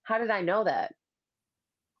that. How did I know that?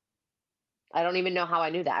 I don't even know how I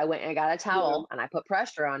knew that. I went and I got a towel and I put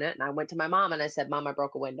pressure on it and I went to my mom and I said, Mom, I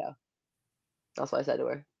broke a window. That's what I said to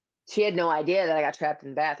her. She had no idea that I got trapped in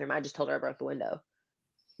the bathroom. I just told her I broke the window.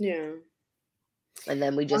 Yeah. And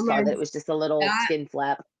then we just saw that it was just a little skin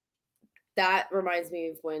flap. That reminds me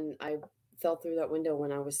of when I fell through that window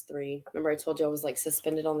when I was 3. Remember I told you I was like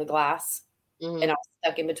suspended on the glass and I was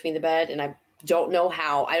stuck in between the bed, and I don't know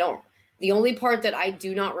how. The only part that I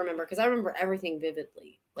do not remember, because I remember everything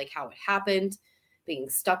vividly, like how it happened, being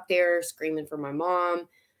stuck there, screaming for my mom.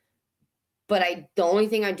 But the only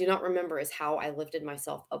thing I do not remember is how I lifted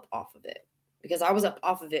myself up off of it, because I was up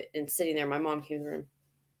off of it and sitting there. My mom came in the room.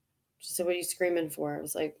 She said, "What are you screaming for?" I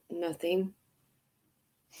was like, "Nothing."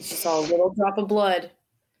 She saw a little drop of blood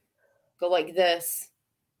go like this,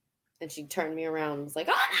 and she turned me around and was like,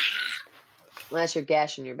 "Ah!" Well, that's your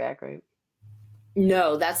gash in your back, right?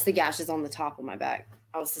 No, that's the gashes on the top of my back.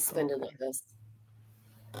 I was suspended like this.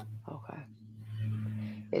 Okay.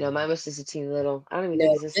 You know, mine was just a teeny little. I don't even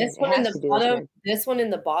think it's this one in the bottom. This one in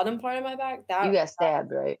the bottom part of my back. You got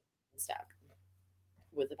stabbed, right? Stabbed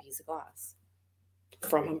with a piece of glass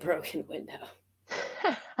from a broken window.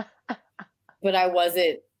 But I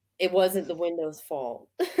wasn't. It wasn't the window's fault.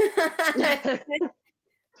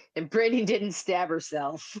 And Brittany didn't stab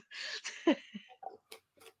herself.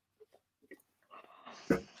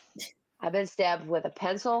 I've been stabbed with a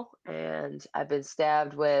pencil, and I've been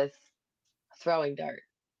stabbed with a throwing dart.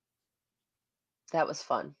 That was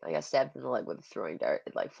fun. I got stabbed in the leg with a throwing dart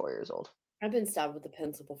at like 4 years old. I've been stabbed with a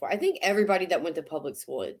pencil before. I think everybody that went to public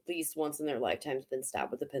school at least once in their lifetime has been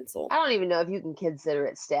stabbed with a pencil. I don't even know if you can consider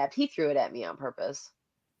it stabbed. He threw it at me on purpose.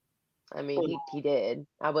 I mean, he did.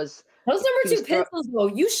 Those number 2 pencils, though.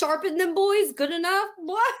 You sharpened them, boys. Good enough.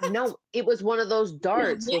 What? No, it was one of those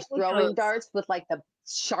darts, those throwing darts with like the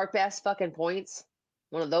sharp ass fucking points.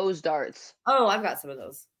 One of those darts. Oh, I've got some of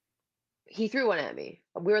those. He threw one at me.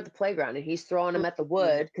 We were at the playground, and he's throwing them at the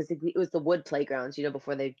wood, because it was the wood playgrounds, you know,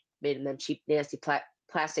 before they made them cheap, nasty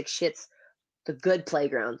plastic shits. The good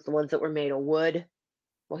playgrounds, the ones that were made of wood.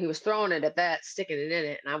 Well, he was throwing it at that, sticking it in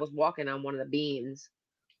it, and I was walking on one of the beams,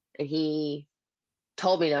 and he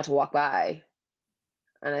told me not to walk by.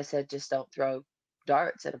 And I said, just don't throw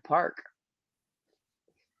darts at a park.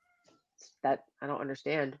 That I don't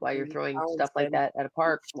understand why you're throwing stuff like that at a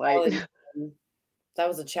park. Like, that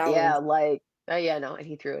was a challenge. Yeah, like, yeah, no. And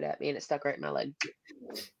he threw it at me, and it stuck right in my leg.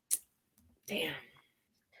 Damn.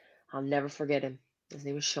 I'll never forget him. His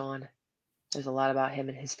name was Sean. There's a lot about him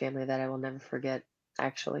and his family that I will never forget.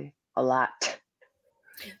 Actually, a lot.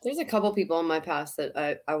 There's a couple people in my past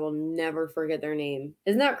that I will never forget their name.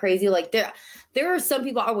 Isn't that crazy? Like there are some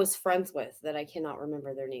people I was friends with that I cannot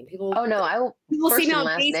remember their name. People. Oh no, I will. First and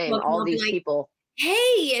last name. All these people.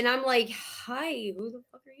 Hey, and I'm like, hi. Who the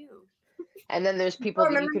fuck are you? And then there's people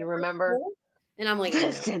that you can remember. And I'm like,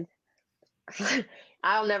 listen.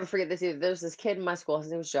 I'll never forget this either. There's this kid in my school. His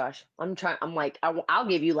name was Josh. I'm like, I'll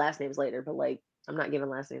give you last names later, but like, I'm not giving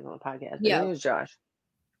last names on the podcast. Yeah. His name was Josh.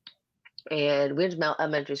 And we went to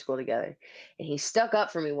elementary school together. And he stuck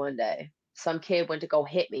up for me one day. Some kid went to go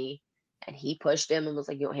hit me, and he pushed him and was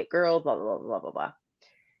like, you don't hit girls, blah, blah, blah, blah, blah, blah.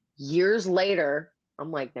 Years later,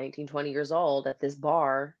 I'm like 19, 20 years old at this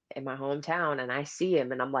bar in my hometown, and I see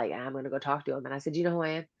him, and I'm like, I'm going to go talk to him. And I said, you know who I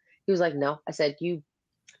am? He was like, no. I said, you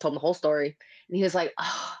told him the whole story. And he was like,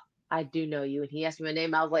 oh, I do know you. And he asked me my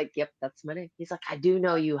name. I was like, yep, that's my name. He's like, I do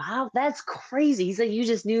know you. How? That's crazy. He's like, you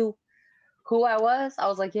just knew who I was? I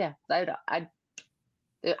was like, yeah, I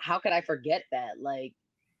how could I forget that? Like,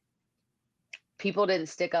 people didn't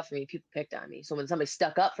stick up for me. People picked on me. So when somebody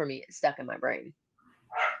stuck up for me, it stuck in my brain.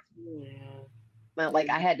 Yeah. Like,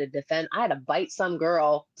 I had to bite some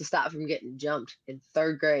girl to stop from getting jumped in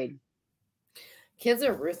 3rd grade. Kids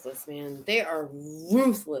are ruthless, man. They are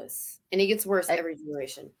ruthless. And it gets worse every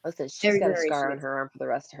generation. Listen, she's got a scar on her arm for the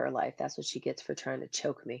rest of her life. That's what she gets for trying to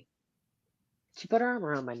choke me. She put her arm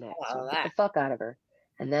around my neck. So get the fuck out of her.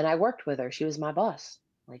 And then I worked with her. She was my boss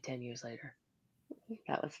like 10 years later.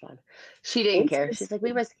 That was fun. She didn't care. She's like,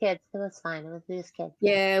 we was kids. It was fine. It was these kids.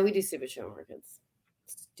 Yeah, we do stupid shit when we're kids.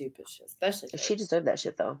 Stupid shit. Especially kids. She deserved that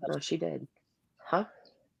shit, though. No, she did. Huh?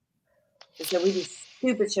 So we do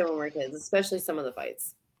stupid shit when we're kids, especially some of the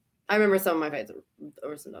fights. I remember some of my fights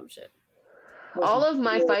were some dumb shit. All of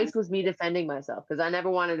my fights was me defending myself, because I never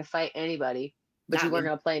wanted to fight anybody. But you weren't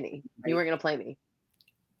going to play me. You weren't going to play me.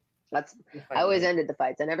 I always ended the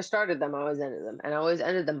fights. I never started them. I always ended them. And I always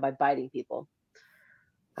ended them by biting people.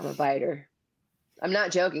 I'm a biter. I'm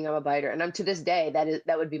not joking. I'm a biter. And to this day,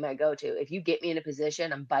 that would be my go-to. If you get me in a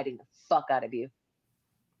position, I'm biting the fuck out of you.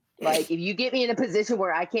 Like, if you get me in a position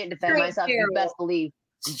where I can't defend myself, you best believe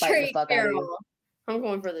I'm biting the fuck out of you. I'm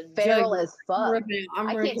going for the feral as fuck.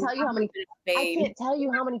 I can't tell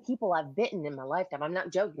you how many people I've bitten in my lifetime. I'm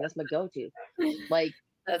not joking. That's my go-to. Like,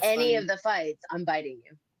 any of the fights, I'm biting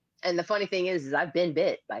you. And the funny thing is I've been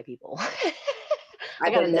bit by people. I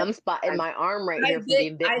got a numb spot in my arm right here from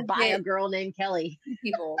being bit by a girl named Kelly. 2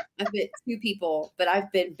 people. I've bit 2 people, but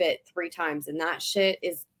I've been bit 3 times, and that shit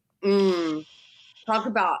is talk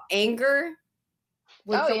about anger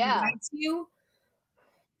when someone bites you.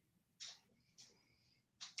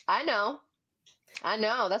 I know.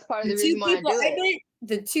 That's part of the reason why I do it.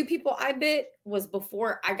 The 2 people I bit was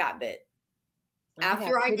before I got bit.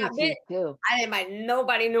 After I got bit, I didn't bite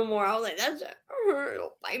nobody no more. I was like, that's hurt.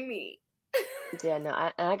 Don't bite me. Yeah, no,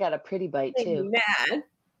 I got a pretty bite too. Mad.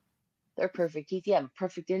 They're perfect teeth. You have a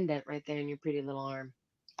perfect indent right there in your pretty little arm.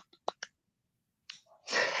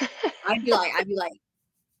 I'd be like,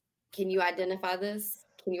 can you identify this?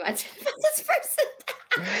 Can you identify this person?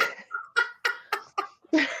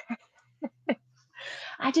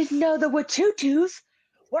 I didn't know the Watutus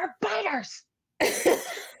were biters.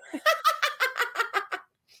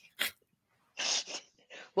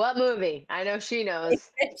 What movie? I know she knows.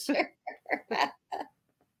 Sure.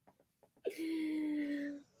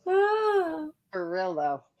 For real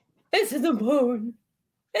though. It's in the bone.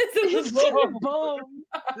 It's in the bone.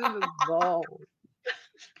 It's in the bone.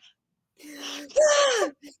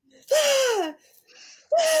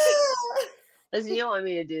 Listen, you don't want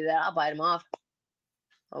me to do that. I'll bite them off.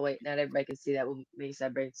 Oh wait, not everybody can see that. We'll make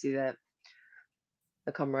everybody can see that.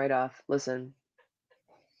 They'll come right off. Listen.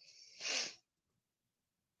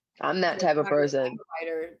 I'm that type of person. I'm a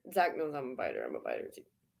biter. Zach knows I'm a biter. I'm a biter too.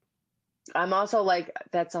 I'm also like,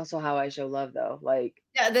 that's also how I show love though. Like,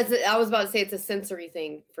 yeah, I was about to say it's a sensory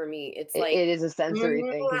thing for me. It's like it is a sensory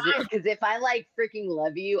thing because if I like freaking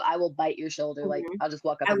love you, I will bite your shoulder. Like I'll just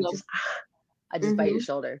walk up and I just bite your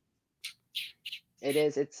shoulder. It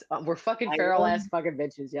is. It's we're fucking feral ass fucking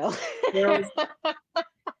bitches, yo.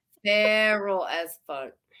 Feral as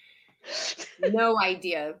fuck. No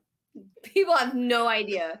idea. People have no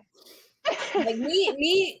idea. Like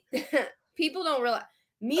me. People don't realize.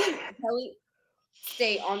 Me and Kelly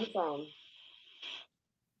stay on the phone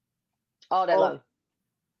all day long.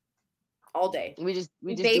 All day. We just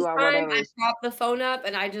do our whatever. I prop the phone up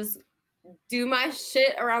and I just do my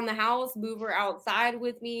shit around the house, move her outside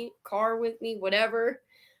with me, car with me, whatever.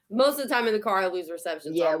 Most of the time in the car, I lose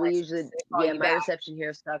reception. Yeah, we usually. Yeah, my reception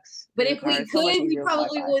here sucks. But if we could, we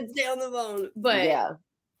probably would stay on the phone. But yeah,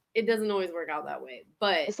 it doesn't always work out that way.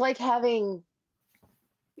 But it's like having,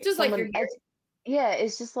 just like you're here. Yeah,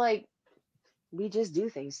 it's just like we just do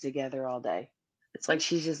things together all day. It's like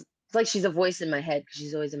she's a voice in my head because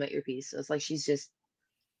she's always in my earpiece. So it's like she's just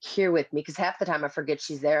here with me because half the time I forget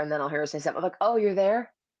she's there and then I'll hear her say something. I'm like, oh, you're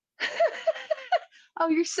there? Oh,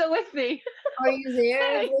 you're still with me. Are you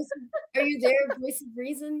there? Are you there, voice of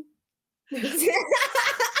reason?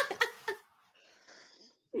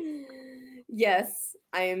 Yes,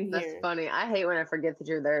 I am here. That's funny. I hate when I forget that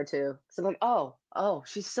you're there too. So I'm like, oh,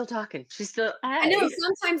 she's still talking. She's still. I know.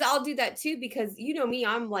 Sometimes I'll do that too because you know me.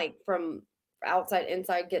 I'm like from outside,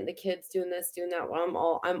 inside, getting the kids, doing this, doing that. I'm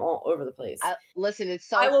all over the place. Listen, it's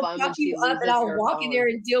so fun. I will fun pop you up and I'll walk in there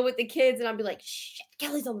and deal with the kids, and I'll be like, shit,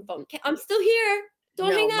 Kelly's on the phone. I'm still here.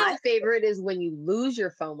 Don't hang up. My favorite is when you lose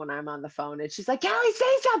your phone when I'm on the phone, and she's like, Kelly,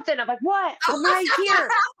 say something. I'm like, what? I'm right here.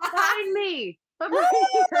 Find me. I'm right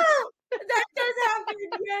here. That does happen.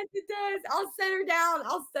 Yes, it does. I'll set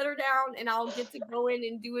her down and I'll get to going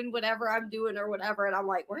and doing whatever I'm doing or whatever. And I'm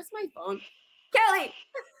like, where's my phone? Kelly.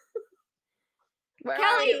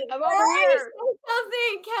 Kelly, I'm over here.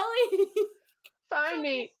 Something, Kelly. Find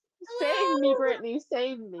me. Save me, Brittany.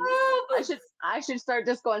 Save me. I should start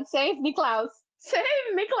just going, save me, Klaus. Save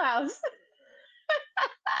me, Klaus.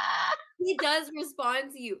 He does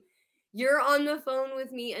respond to you. You're on the phone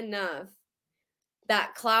with me enough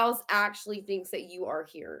that Klaus actually thinks that you are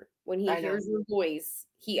here. When he hears your voice,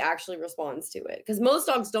 he actually responds to it. Because most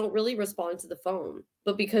dogs don't really respond to the phone,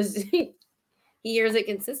 but because he hears it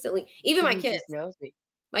consistently. Even my kids. Knows me.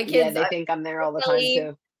 My kids. Yeah, they think I'm there all the time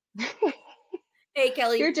too. Hey,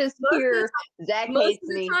 Kelly. You're just here. Zach hates me. Most of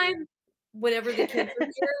the time, whenever the kids are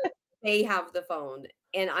here, they have the phone.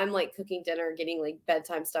 And I'm like cooking dinner, getting like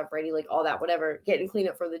bedtime stuff ready, like all that, whatever, getting cleaned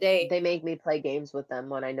up for the day. They make me play games with them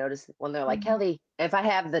when they're like, Kelly, if I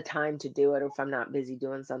have the time to do it, or if I'm not busy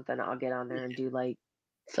doing something, I'll get on there and do like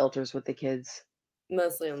filters with the kids.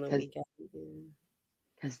 Mostly on the weekend.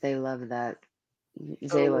 Because they love that.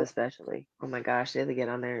 Zayla especially. Oh my gosh, they get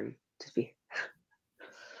on there and just be.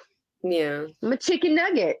 Yeah. I'm a chicken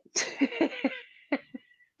nugget.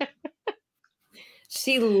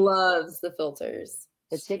 She loves the filters.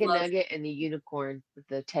 The chicken nugget and the unicorn with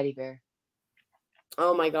the teddy bear.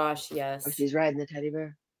 Oh my gosh, yes. Oh, she's riding the teddy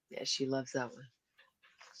bear? Yeah, she loves that one.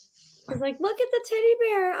 She's like, look at the teddy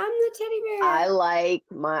bear. I'm the teddy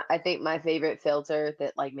bear. I think my favorite filter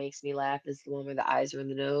that like makes me laugh is the one where the eyes are in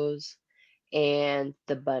the nose, and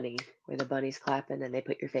the bunny, where the bunny's clapping and they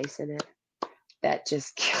put your face in it. That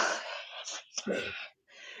just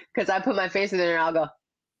because I put my face in there and I'll go,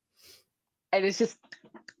 and it's just.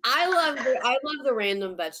 I love the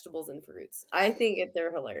random vegetables and fruits. I think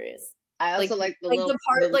they're hilarious. I also like the little, the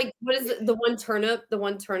part like what is it? The one turnip.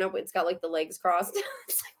 It's got like the legs crossed.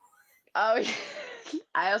 Oh,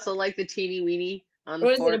 I also like the teeny weeny on the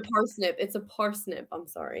What fork. is it? A parsnip? It's a parsnip. I'm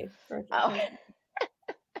sorry. Oh.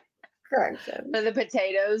 Correction. For the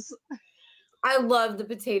potatoes. I love the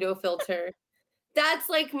potato filter. That's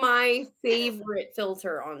like my favorite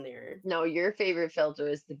filter on there. No, your favorite filter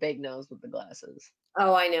is the big nose with the glasses.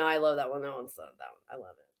 Oh, I know. I love that one. That one. I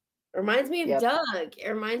love it. Reminds me of Doug. It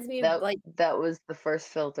reminds me of that was the first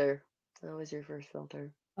filter. That was your first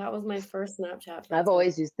filter. That was my first Snapchat filter. I've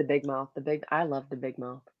always used the big mouth. I love the big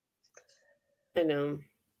mouth. I know.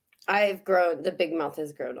 The big mouth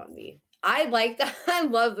has grown on me. I like that. I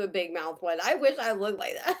love the big mouth one. I wish I looked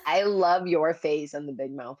like that. I love your face on the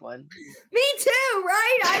big mouth one. Me too,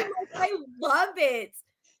 right? I love it.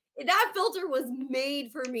 That filter was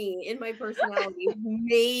made for me in my personality.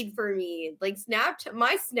 Made for me. Like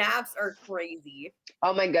my snaps are crazy.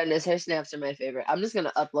 Oh my goodness, her snaps are my favorite. I'm just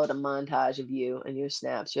gonna upload a montage of you and your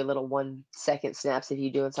snaps, your little 1 second snaps of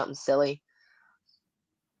you doing something silly.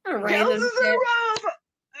 Random shit.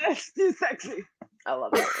 That's too sexy. I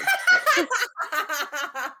love it.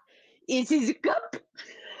 It is a cup.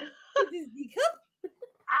 It is the cup.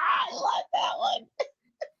 I love that one.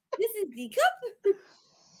 This is the cup.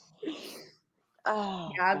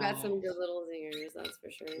 Oh, yeah, I've got some good little zingers, that's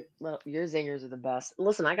for sure. Well, your zingers are the best.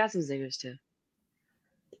 Listen, I got some zingers too.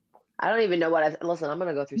 I don't even know what listen, I'm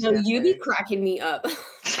gonna go through. No, you be cracking me up.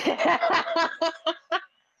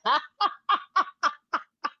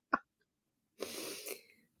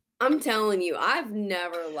 I'm telling you, I've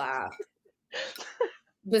never laughed.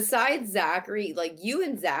 Besides Zachary, like you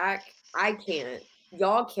and Zach, I can't.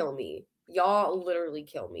 Y'all kill me. Y'all literally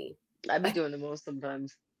kill me. I be doing the most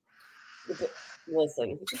sometimes.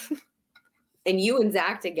 Listen. And you and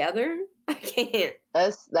Zach together? I can't.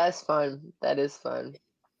 That's fun. That is fun.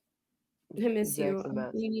 I miss you.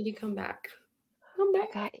 You need to come back. Come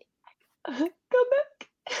back. Come back.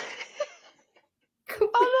 I'll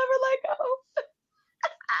never let go.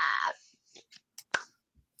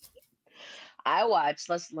 I watched.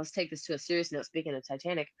 Let's take this to a serious note. Speaking of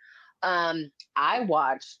Titanic, I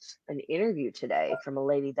watched an interview today from a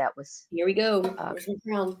lady that was. Here we go. Where's my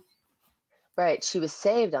crown? Right, she was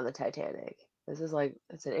saved on the Titanic. It's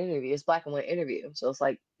an interview. It's black and white interview, so it's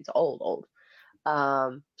old.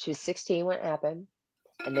 She was 16 when it happened,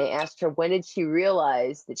 and they asked her when did she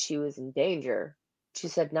realize that she was in danger. She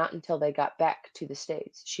said not until they got back to the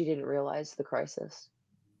States. She didn't realize the crisis.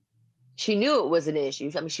 She knew it was an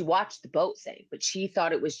issue. I mean, she watched the boat sink, but she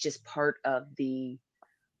thought it was just part of the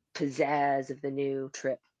pizzazz of the new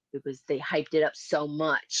trip. They hyped it up so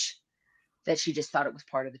much that she just thought it was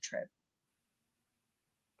part of the trip.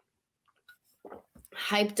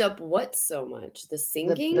 Hyped up what so much? The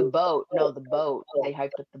sinking? The boat. No, the boat. They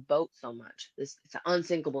hyped up the boat so much. It's an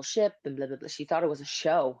unsinkable ship and blah, blah, blah. She thought it was a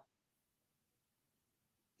show.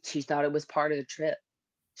 She thought it was part of the trip.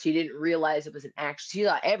 She didn't realize it was an action. She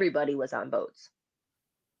thought everybody was on boats.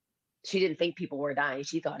 She didn't think people were dying.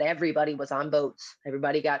 She thought everybody was on boats.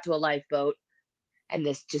 Everybody got to a lifeboat, and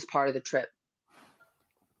this just part of the trip.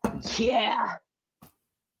 Yeah.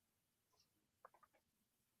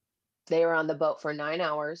 They were on the boat for 9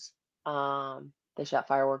 hours. They shot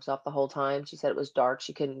fireworks off the whole time. She said it was dark.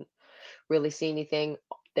 She couldn't really see anything.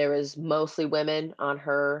 There was mostly women on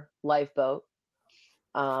her lifeboat.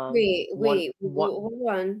 Wait, hold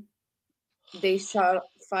on. They shot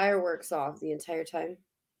fireworks off the entire time?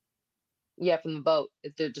 Yeah, from the boat.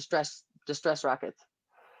 They're distress rockets,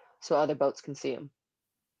 so other boats can see them.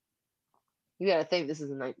 You got to think this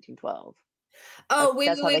is in 1912. Oh, wait.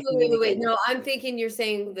 No, I'm thinking you're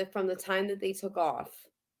saying that from the time that they took off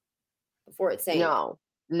before it sank. No.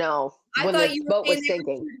 I thought you were saying they were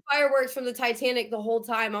shooting fireworks from the Titanic the whole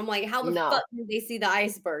time. I'm like, how the fuck did they see the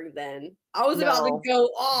iceberg then? I was about to go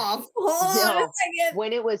off. Hold on a second.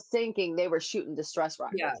 When it was sinking, they were shooting distress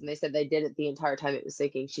rockets, and they said they did it the entire time it was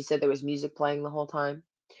sinking. She said there was music playing the whole time.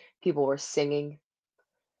 People were singing.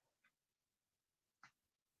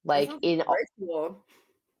 Like they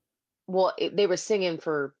were singing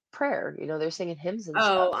for prayer. They're singing hymns and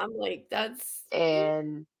stuff. Oh, I'm like, that's.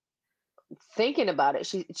 And thinking about it,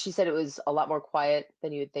 she said it was a lot more quiet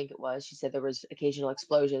than you would think it was. She said there was occasional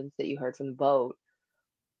explosions that you heard from the boat,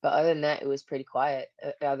 But other than that, it was pretty quiet,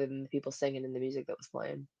 other than the people singing and the music that was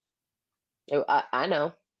playing. I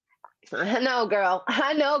know. I know, girl.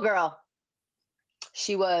 I know, girl.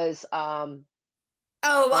 She was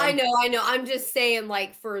Oh, I know. I'm just saying,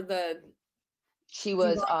 like, for the she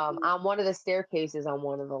was on one of the staircases on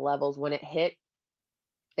one of the levels. When it hit,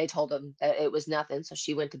 they told them that it was nothing, so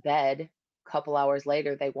she went to bed. A couple hours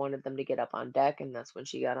later, they wanted them to get up on deck, and that's when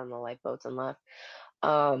she got on the lifeboats and left.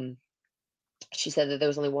 She said that there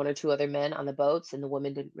was only one or two other men on the boats, and the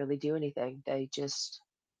women didn't really do anything. They just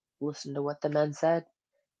listened to what the men said.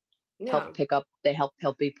 Yeah. They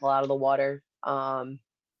helped people out of the water.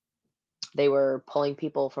 They were pulling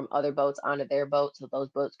people from other boats onto their boat, so those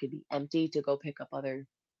boats could be empty to go pick up other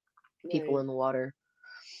people in the water.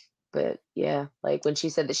 But yeah, like when she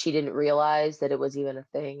said that she didn't realize that it was even a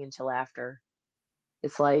thing until after.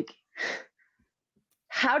 It's like,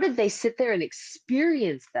 how did they sit there and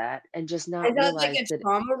experience that and just not realize like a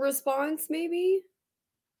trauma response, maybe?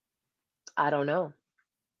 I don't know.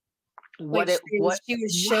 She was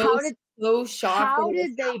so shocked. How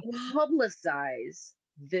did they publicize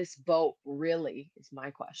this boat, really, is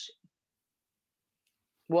my question.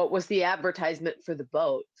 What was the advertisement for the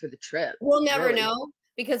boat, for the trip? We'll never know,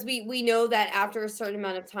 because we know that after a certain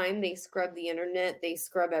amount of time, they scrub the internet, they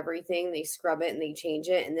scrub everything, they scrub it and they change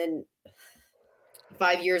it. And then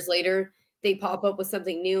 5 years later, they pop up with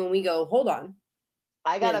something new and we go, hold on.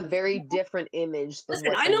 I got a very different image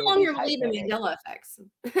than I no longer believe in Mandela effects.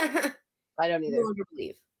 I don't either. No longer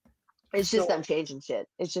believe. It's just them changing shit.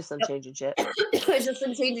 It's just them changing shit. It's just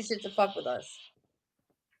them changing shit to fuck with us.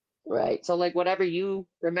 Right. So, like, whatever you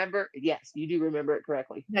remember, yes, you do remember it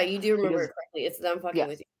correctly. Yeah, you do remember it correctly. It's them fucking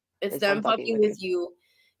with you. It's them fucking with you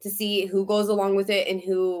to see who goes along with it and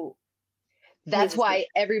who. That's why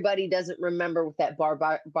everybody doesn't remember that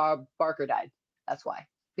Bob Barker died. That's why.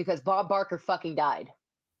 Because Bob Barker fucking died.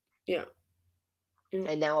 Yeah.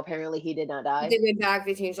 And now apparently he did not die. They went back,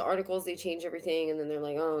 they changed the articles, they changed everything, and then they're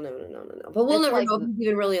like, oh, no. But we'll never know if he's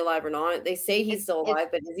even really alive or not. They say he's still alive,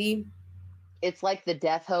 but is he? It's like the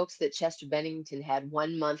death hoax that Chester Bennington had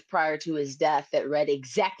 1 month prior to his death that read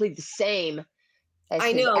exactly the same as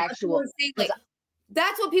his actual. Like,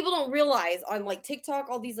 that's what people don't realize on like TikTok,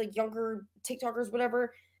 all these like younger TikTokers,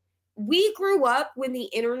 whatever. We grew up when the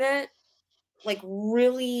internet, like,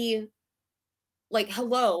 really, like,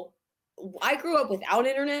 hello. I grew up without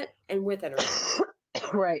internet and with internet.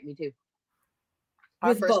 Right, me too.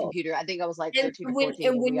 Our first computer, I think I was like 13 or 14.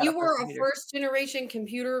 And when you were a first generation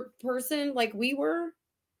computer person, like we were,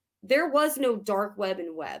 there was no dark web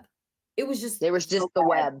and web. It was just the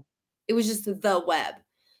web. It was just the web.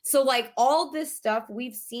 So like all this stuff,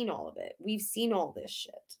 we've seen all of it. We've seen all this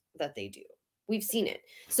shit that they do. We've seen it.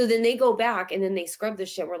 So then they go back and then they scrub this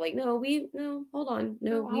shit. We're like, no, hold on.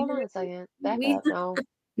 No, hold on a second. Back up. No.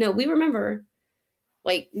 No, we remember.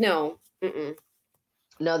 Like, no. Mm-mm.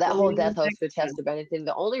 No, that whole death hoax for Chester Bennington.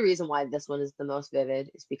 The only reason why this one is the most vivid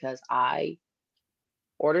is because I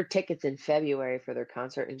ordered tickets in February for their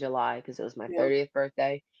concert in July because it was my 30th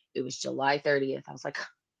birthday. It was July 30th. I was like,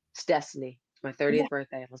 it's destiny. It's my 30th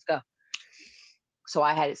birthday. Let's go. So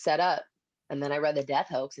I had it set up, and then I read the death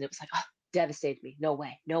hoax, and it was like, oh, devastated me. No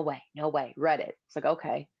way. Read it. It's like,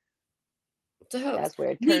 okay. It's a hoax. That's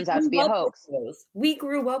weird. Turns out to be a hoax. We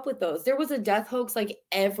grew up with those. There was a death hoax like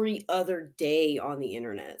every other day on the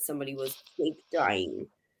internet. Somebody was fake dying.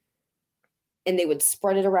 And they would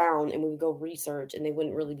spread it around and we would go research and they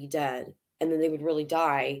wouldn't really be dead. And then they would really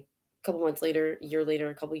die a couple months later, a year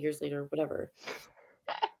later, a couple years later, whatever.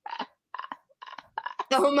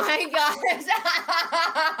 Oh my gosh.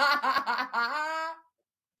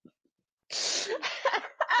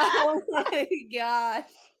 Oh my gosh.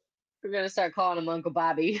 We're going to start calling him Uncle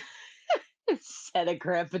Bobby instead of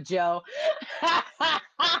Grandpa Joe.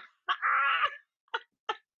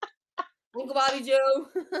 Uncle Bobby Joe.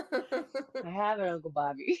 I have an Uncle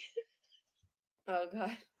Bobby. Oh,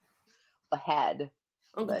 God. I had.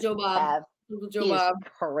 Uncle Joe Bob. Uncle Joe Bob.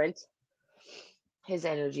 Current. His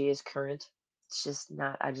energy is current. It's just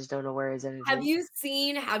not, I just don't know where his energy is. Have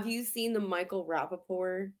you seen the Michael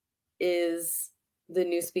Rappaport is the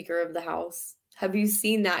new Speaker of the House? Have you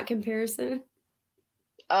seen that comparison?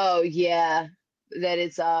 Oh yeah, that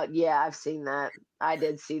it's I've seen that. I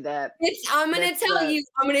did see that. I'm gonna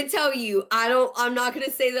tell you. I'm not gonna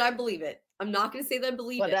say that I believe it. I'm not gonna say that I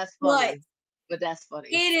believe it. That's funny. But that's funny.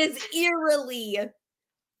 It is eerily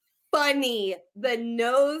funny. The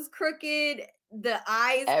nose crooked, the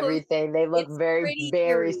eyes. Everything. They look very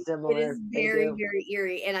eerie. similar. It is very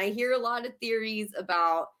eerie. And I hear a lot of theories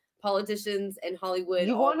about politicians and Hollywood.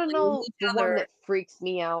 You want to know the one that freaks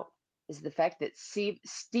me out is the fact that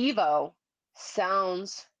Steve-O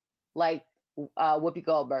sounds like Whoopi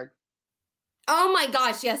Goldberg. Oh my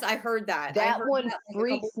gosh, yes, I heard that. That one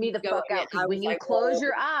freaks me the fuck out because when you close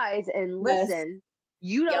your eyes and listen,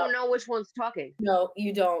 you don't know which one's talking. No,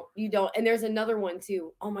 you don't. You don't. And there's another one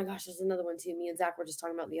too. Oh my gosh, there's another one too. Me and Zach were just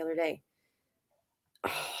talking about the other day.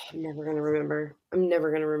 Oh, I'm never gonna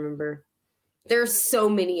remember. There's so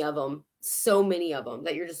many of them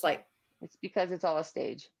that you're just like. It's because it's all a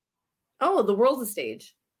stage. Oh, the world's a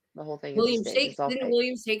stage. The whole thing is a stage. Didn't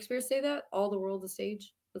William Shakespeare say that? All the world's a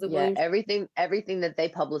stage. Was it everything that they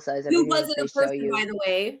publicize, who wasn't a person, by the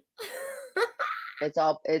way. it's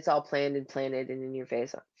all planned and planted and in your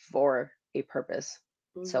face for a purpose.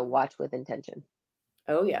 Mm-hmm. So watch with intention.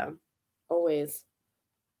 Oh yeah, always,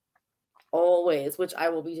 which I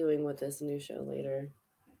will be doing with this new show later.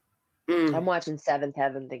 I'm watching Seventh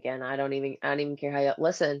Heaven again. I don't even care how you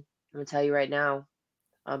listen. I'm gonna tell you right now.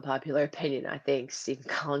 Unpopular opinion, I think Stephen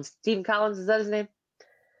Collins, is that his name?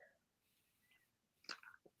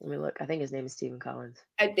 Let me look. I think his name is Stephen Collins.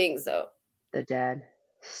 I think so. The dad.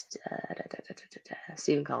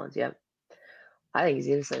 Stephen Collins, yeah. I think he's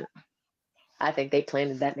innocent. I think they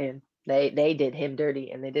planted that man. They did him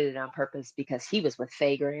dirty, and they did it on purpose because he was with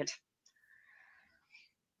Faye Grant.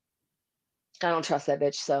 I don't trust that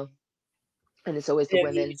bitch, so. And it's always the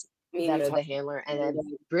women that are the handler. And then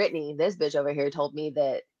Brittany, this bitch over here, told me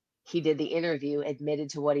that he did the interview, admitted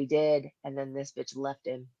to what he did, and then this bitch left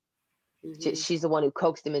him. Mm-hmm. She's the one who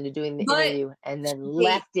coaxed him into doing the interview and then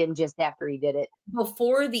left him just after he did it.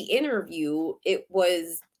 Before the interview,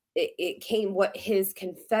 it came, what his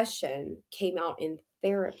confession came out in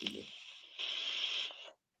therapy,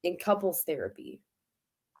 in couples therapy.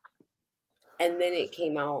 And then it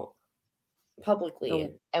came out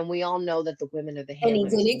publicly. And we all know that the women are the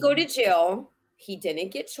handlers. And he didn't go to jail. He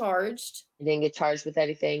didn't get charged. He didn't get charged with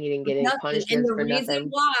anything. He didn't get any punishment for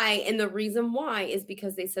nothing. And the reason why is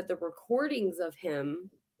because they said the recordings of him,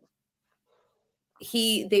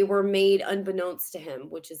 they were made unbeknownst to him,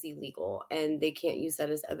 which is illegal, and they can't use that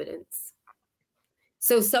as evidence.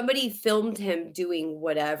 So somebody filmed him doing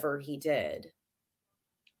whatever he did,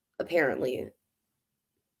 apparently.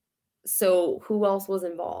 So who else was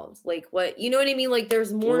involved? Like what? You know what I mean? Like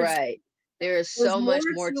there's more. Right. There is so much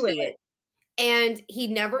more to it. And he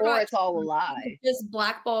never got. It's all a lie. Just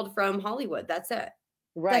blackballed from Hollywood. That's it.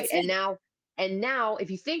 Right. And now,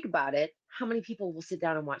 if you think about it, how many people will sit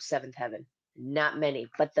down and watch Seventh Heaven? Not many.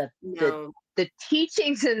 But the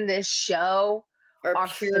teachings in this show are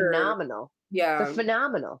phenomenal. Yeah, they're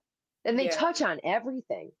phenomenal, and they touch on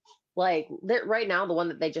everything. Like right now, the one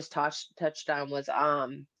that they just touched on was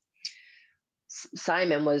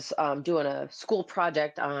Simon was doing a school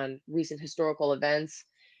project on recent historical events.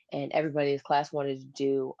 And everybody in his class wanted to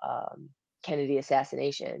do Kennedy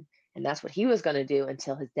assassination. And that's what he was going to do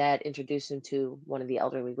until his dad introduced him to one of the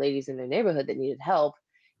elderly ladies in their neighborhood that needed help.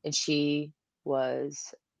 And she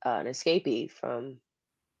was an escapee from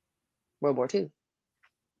World War II.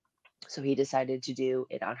 So he decided to do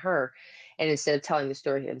it on her. And instead of telling the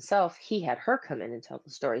story himself, he had her come in and tell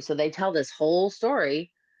the story. So they tell this whole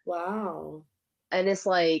story. Wow. And it's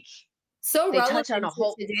like... So relevant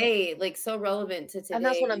to today, like so relevant to today. And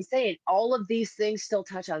that's what I'm saying. All of these things still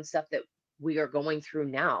touch on stuff that we are going through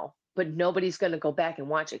now, but nobody's going to go back and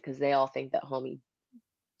watch it because they all think that homie,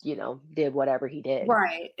 did whatever he did.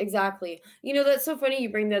 Right. Exactly. That's so funny you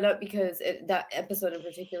bring that up because that episode in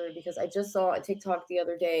particular, because I just saw a TikTok the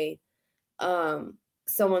other day.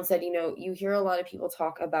 Someone said, you hear a lot of people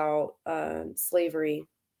talk about slavery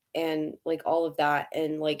and like all of that,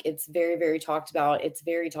 and like it's very, very talked about. It's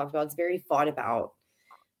very fought about,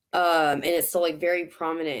 and it's still like very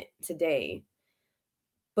prominent today.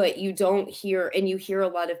 But you don't hear, and you hear a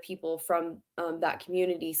lot of people from that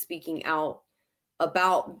community speaking out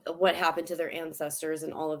about what happened to their ancestors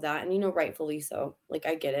and all of that, and rightfully so. Like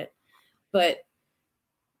I get it, but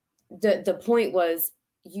the point was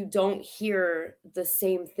you don't hear the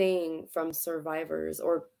same thing from survivors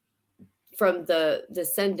or from the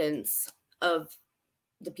descendants of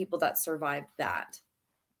the people that survived that.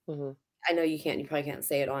 Mm-hmm. I know you probably can't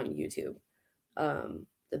say it on YouTube.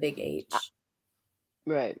 The big H.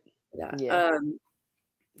 Right. Yeah.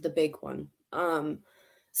 The big one.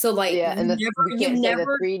 So like, and you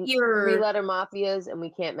never hear 3-letter mafias, and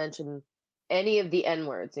we can't mention any of the N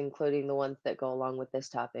words, including the ones that go along with this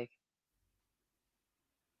topic.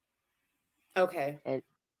 Okay. And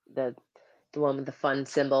the one with the fun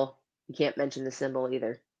symbol. You can't mention the symbol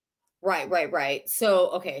either. Right. So,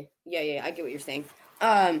 okay. Yeah. I get what you're saying.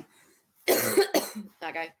 That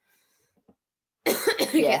guy.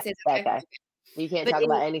 Yeah, that guy. You can't talk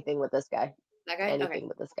about anything with this guy. That guy? Anything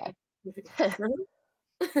with this guy.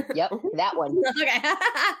 Yep, that one.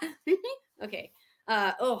 Okay.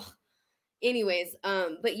 Anyways,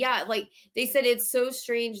 but yeah, like they said, it's so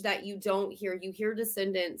strange that you hear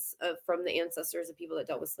descendants from the ancestors of people that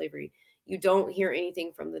dealt with slavery. You don't hear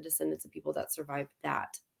anything from the descendants of people that survived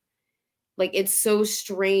that. Like, it's so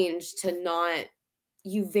strange to not,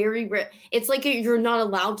 it's like you're not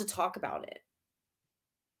allowed to talk about it.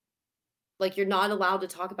 Like, you're not allowed to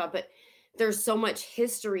talk about, but there's so much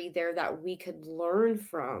history there that we could learn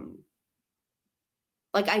from.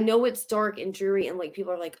 Like, I know it's dark and dreary, and like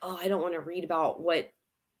people are like, oh, I don't want to read about what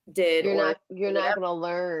did. You're not going to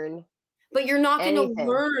learn. But you're not going to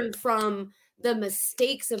learn from the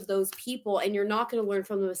mistakes of those people, and you're not going to learn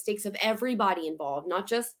from the mistakes of everybody involved, not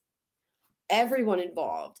just everyone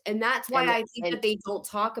involved. And that's why I think that they don't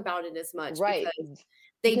talk about it as much, right? Because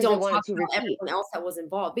they don't talk about everyone else that was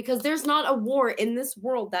involved, because there's not a war in this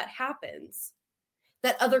world that happens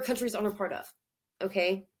that other countries aren't a part of.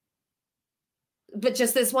 Okay. But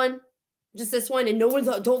just this one, and no one,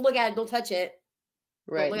 don't look at it, don't touch it.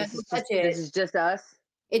 Right. This is just us.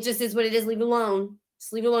 It just is what it is. Leave it alone.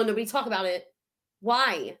 Just leave it alone. Nobody talk about it.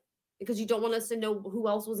 Why? Because you don't want us to know who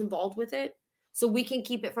else was involved with it, so we can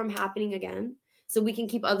keep it from happening again. So we can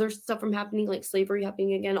keep other stuff from happening, like slavery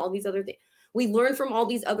happening again, all these other things. We learn from all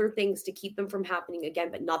these other things to keep them from happening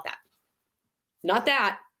again, but not that. Not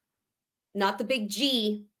that. Not the big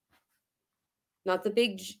G. Not the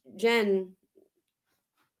big Jen.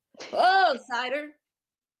 Oh, cider.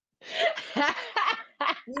 You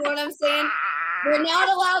know what I'm saying? We're not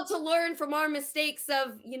allowed to learn from our mistakes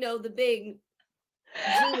of, the big G.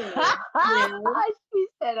 You know? She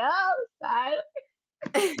said, oh, cider.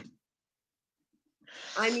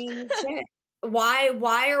 I mean, shit.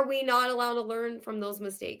 Why are we not allowed to learn from those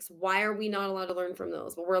mistakes? Why are we not allowed to learn from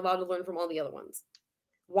those? But we're allowed to learn from all the other ones.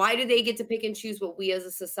 Why do they get to pick and choose what we as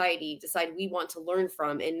a society decide we want to learn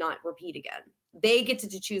from and not repeat again? They get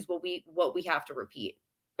to choose what we have to repeat.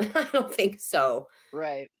 I don't think so.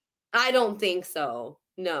 Right. I don't think so.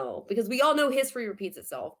 No, because we all know history repeats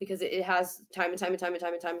itself, because it has time and time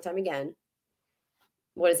again.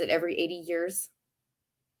 What is it? Every 80 years?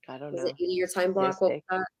 I don't know. Is it 80-year time block?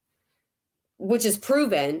 Which is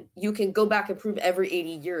proven. You can go back and prove every 80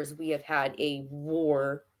 years we have had a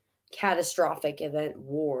war, catastrophic event,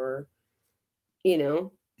 war,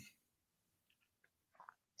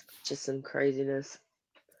 Just some craziness.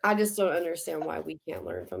 I just don't understand why we can't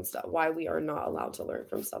learn from stuff, why we are not allowed to learn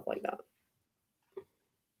from stuff like that.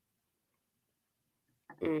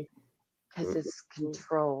 Because it's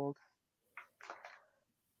controlled.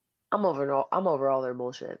 I'm over all their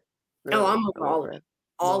bullshit. Really. I'm over all of it.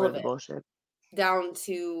 All of it. Bullshit. Down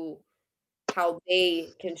to how they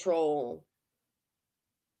control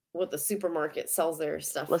what the supermarket sells their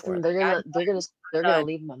stuff for. Listen, they're gonna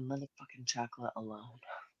leave my motherfucking chocolate alone.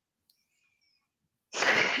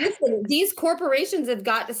 Listen, these corporations have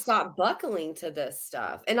got to stop buckling to this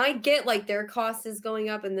stuff. And I get, like, their cost is going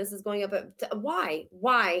up and this is going up. But why?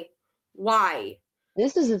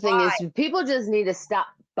 This is the thing, is people just need to stop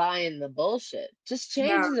buying the bullshit. Just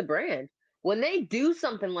change the brand. When they do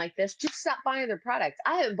something like this, just stop buying their products.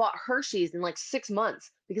 I haven't bought Hershey's in like 6 months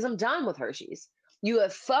because I'm done with Hershey's. You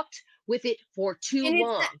have fucked with it for too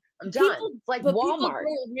long. I'm done. It's like Walmart. People don't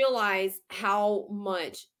realize how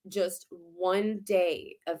much just one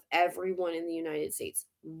day of everyone in the United States,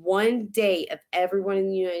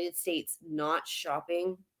 not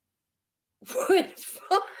shopping would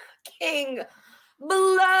fucking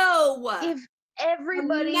blow. If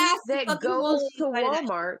everybody that goes to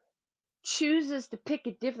Walmart chooses to pick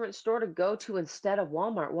a different store to go to instead of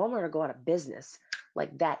Walmart will go out of business.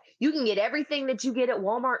 Like that. You can get everything that you get at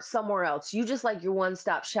Walmart somewhere else. You just like your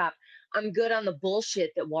one-stop shop. I'm good on the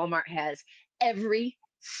bullshit that Walmart has every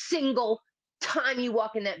single time you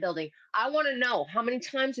walk in that building. I want to know how many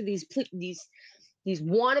times are these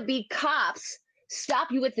wannabe cops stop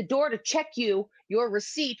you at the door to check your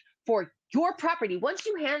receipt for your property. Once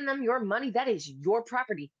you hand them your money, that is your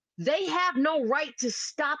property. They have no right to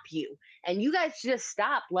stop you. And you guys just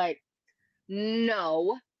stop. Like,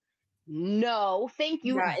 no, thank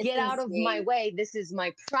you. Get out of my way. This is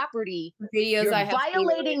my property. You're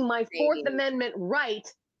violating my Fourth Amendment right.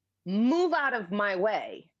 Move out of my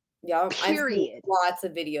way. Yeah, period. I've seen lots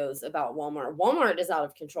of videos about Walmart. Walmart is out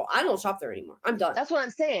of control. I don't shop there anymore. I'm done. That's what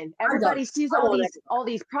I'm saying. Everybody sees all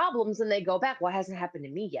these problems and they go back. Well, it hasn't happened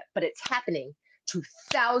to me yet, but it's happening to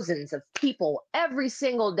thousands of people every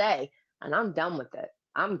single day, and I'm done with it.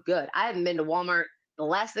 I'm good. I haven't been to Walmart. The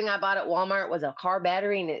last thing I bought at Walmart was a car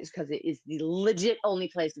battery, and it's because it is the legit only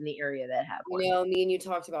place in the area that have one. Me and you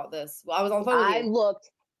talked about this. Well, I was on the phone with you. I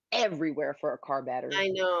looked everywhere for a car battery. I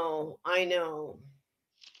know.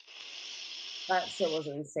 That shit was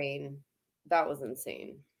insane. That was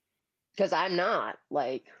insane. Because I'm not.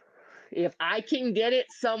 Like, if I can get it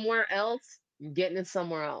somewhere else, I'm getting it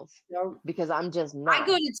somewhere else. Nope. Because I'm just not. I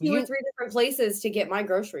go to 2 or 3 different places to get my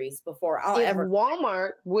groceries before I'll ever. If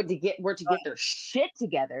Walmart were to get their shit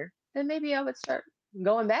together, then maybe I would start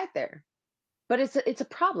going back there. But it's a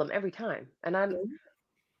problem every time. And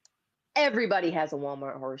everybody has a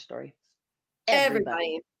Walmart horror story.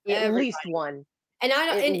 Everybody. At least one. And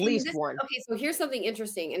at least one. Okay, so here's something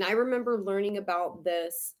interesting. And I remember learning about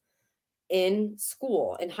this in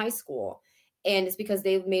school, in high school. And it's because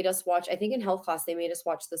they made us watch, I think in health class, they made us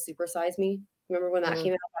watch the Super Size Me. Remember when that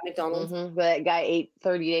came out at McDonald's? That guy ate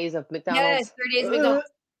 30 days of McDonald's. Yes, 30 days of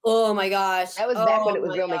McDonald's. Oh my gosh. That was back when it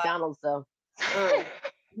was real McDonald's, though.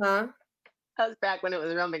 Huh? That was back when it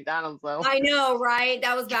was real McDonald's, though. I know, right?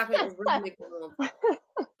 That was back when it was real McDonald's.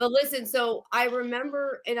 But listen, so I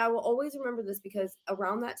remember, and I will always remember this because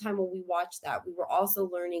around that time when we watched that, we were also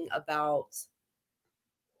learning about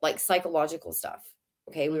like psychological stuff.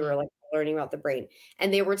 Okay. We were like learning about the brain,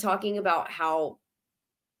 and they were talking about how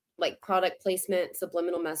like product placement,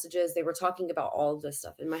 subliminal messages, they were talking about all of this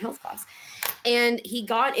stuff in my health class. And he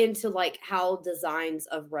got into like how designs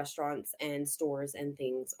of restaurants and stores and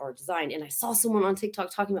things are designed. And I saw someone on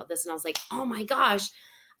TikTok talking about this, and I was like, oh my gosh,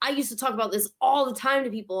 I used to talk about this all the time to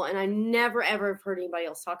people, and I never, ever have heard anybody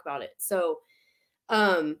else talk about it. So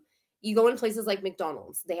you go in places like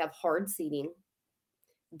McDonald's, they have hard seating.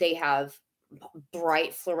 They have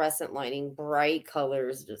bright fluorescent lighting, bright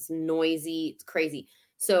colors, just noisy, it's crazy.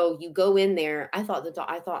 So you go in there. I thought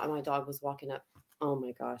my dog was walking up. Oh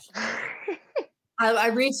my gosh. I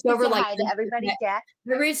reached over like hi to everybody, Jack.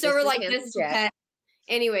 I reached over like this.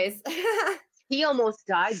 Anyways. He almost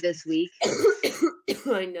died this week.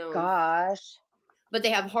 I know. Gosh. But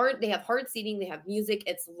they have hard seating, they have music,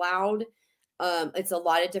 it's loud. It's a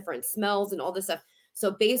lot of different smells and all this stuff.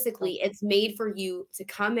 So basically, it's made for you to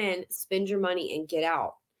come in, spend your money, and get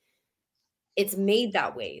out. It's made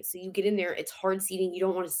that way. So you get in there, it's hard seating. You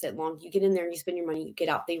don't want to sit long. You get in there, you spend your money, you get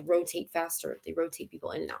out. They rotate faster. They rotate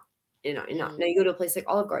people in and out, in and out, in and out. Now you go to a place like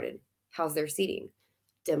Olive Garden. How's their seating?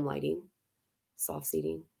 Dim lighting, soft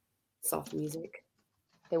seating, soft music.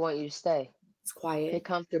 They want you to stay. It's quiet. It's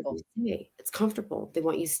comfortable. It's comfortable. They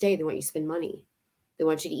want you to stay. They want you to spend money. They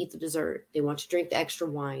want you to eat the dessert. They want you to drink the extra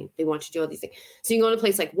wine. They want you to do all these things. So you go to a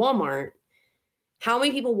place like Walmart. How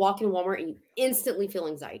many people walk in Walmart and you instantly feel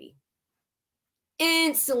anxiety?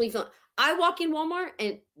 I walk in Walmart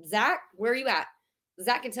and Zach, where are you at?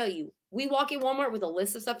 Zach can tell you. We walk in Walmart with a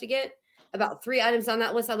list of stuff to get. About 3 items on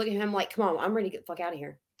that list. I look at him like, come on, I'm ready to get the fuck out of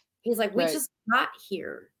here. He's like, we just got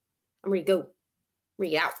here. I'm ready to go. I'm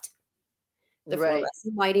ready to get out. The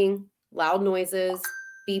fluorescent lighting, loud noises,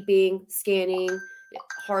 beeping, scanning,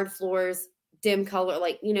 hard floors, dim color,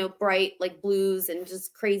 like, bright, like blues and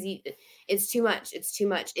just crazy. It's too much. It's too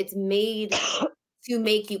much. It's made to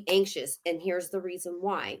make you anxious. And here's the reason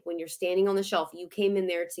why. When you're standing on the shelf, you came in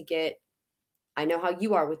there to get, I know how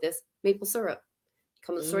you are with this, maple syrup. You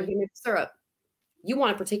come to the store to get maple syrup. You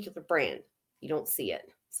want a particular brand. You don't see it.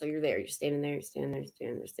 So you're there. You're standing there. You're standing there. You're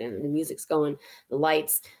standing there. Standing there. The music's going. The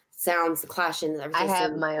lights, sounds, the clashing. I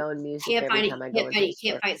have my own music every time I go into the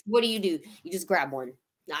store. What do? You just grab one.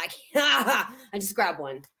 I just grab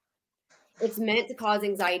one. It's meant to cause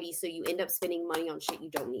anxiety, so you end up spending money on shit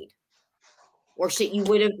you don't need. Or shit you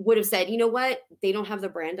would have said, you know what? They don't have the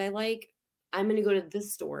brand I like. I'm going to go to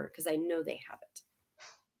this store because I know they have it.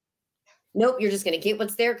 Nope, you're just going to get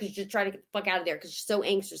what's there because you're trying to get the fuck out of there because you're so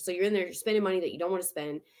anxious. So you're in there, you're spending money that you don't want to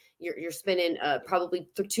spend. You're spending probably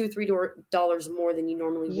 $2-3 more than you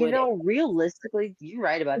normally would. Realistically, you're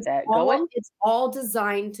right about that. It's all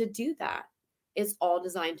designed to do that. It's all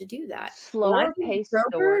designed to do that. Slower paced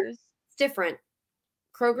stores. It's different.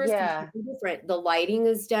 Kroger's completely different. The lighting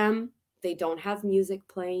is dim. They don't have music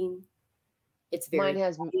playing. It's very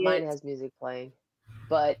mine has music playing,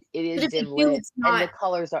 but it is dim lit, and the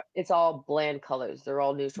colors it's all bland colors. They're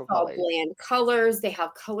all neutral colors. All bland colors. They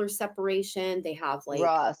have color separation. They have like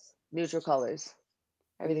Ross neutral colors.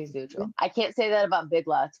 Everything's neutral. I can't say that about Big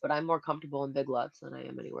Lots, but I'm more comfortable in Big Lots than I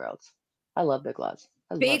am anywhere else. I love Big Lots.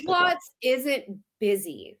 Big Lots isn't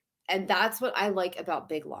busy. And that's what I like about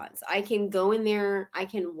Big Lots. I can go in there. I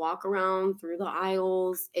can walk around through the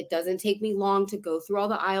aisles. It doesn't take me long to go through all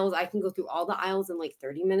the aisles. I can go through all the aisles in like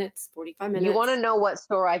 30 minutes, 45 minutes. You want to know what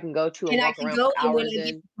store I can go to and walk around for and when hours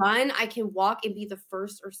I get done, I can walk and be the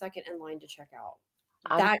first or second in line to check out.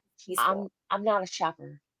 I'm not a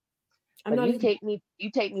shopper. You take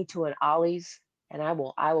me to an Ollie's and I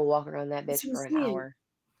will walk around that bitch for an hour.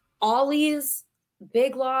 Ollie's,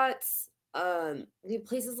 Big Lots,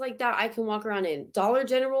 Places like that I can walk around in. Dollar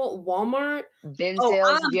General, Walmart. Bin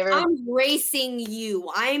sales. I'm racing you.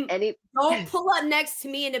 Don't pull up next to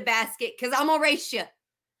me in the basket because I'm gonna race you.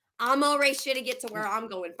 I'm gonna race you to get to where I'm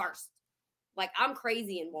going first. Like I'm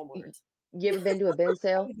crazy in Walmart. You ever been to a bin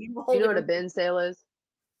sale? Do you know what a bin sale is?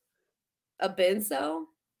 A bin sale?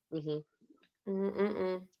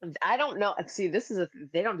 I don't know. See,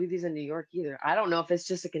 they don't do these in New York either. I don't know if it's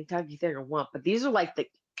just a Kentucky thing or what, but these are like the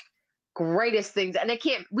greatest things. And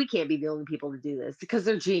we can't be the only people to do this because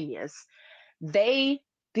they're genius. These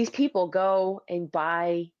people go and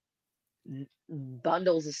buy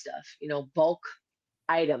bundles of stuff, bulk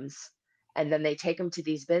items, and then they take them to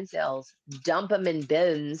these bin sales, dump them in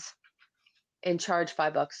bins, and charge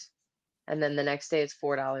 $5. And then the next day it's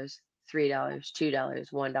 $4, $3,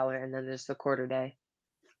 $2, $1, and then there's the quarter day.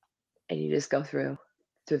 And you just go through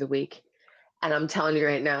the week. And I'm telling you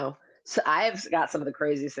right now, so I've got some of the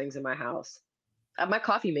craziest things in my house. My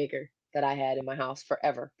coffee maker that I had in my house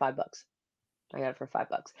forever, $5. I got it for $5.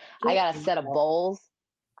 I got a set of bowls.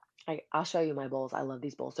 I'll show you my bowls. I love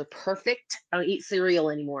these bowls. They're perfect. I don't eat cereal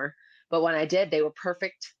anymore. But when I did, they were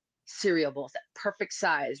perfect cereal bowls, that perfect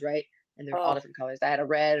size, right? And they're all different colors. I had a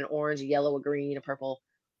red, an orange, a yellow, a green, a purple,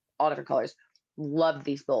 all different colors. Loved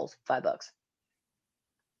these bowls. $5. $5.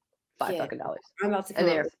 I'm about to come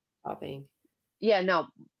out shopping. Yeah, no.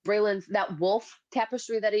 Braylon's, that wolf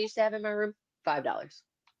tapestry that I used to have in my room, $5.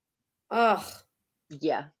 Ugh.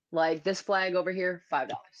 Yeah. Like this flag over here, $5.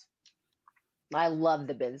 I love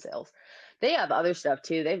the bin sales. They have other stuff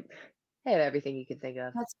too. They have everything you can think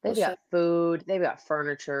of. They've got food, they've got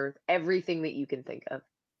furniture, everything that you can think of.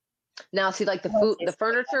 Now, see, like the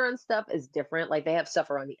furniture and stuff is different. Like they have stuff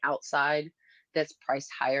around the outside that's priced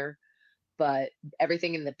higher, but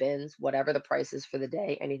everything in the bins, whatever the price is for the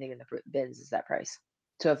day, anything in the bins is that price.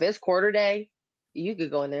 So if it's quarter day, you could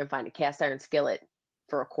go in there and find a cast iron skillet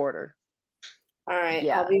for $1. All right.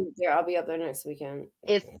 Yeah. I'll be up there next weekend.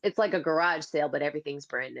 It's like a garage sale, but everything's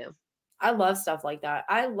brand new. I love stuff like that.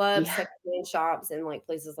 I love secondhand shops and like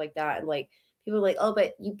places like that. And like people are like, oh,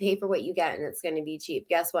 but you pay for what you get and it's going to be cheap.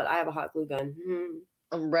 Guess what? I have a hot glue gun.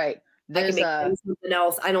 Right. I can make something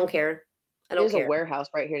else. I don't care. There's a warehouse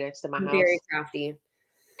right here next to my house. Very crafty.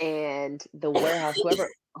 And the warehouse,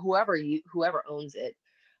 whoever owns it,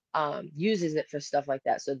 uses it for stuff like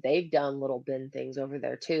that. So they've done little bin things over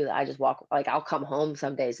there too. I just walk, like I'll come home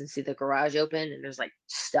some days and see the garage open and there's like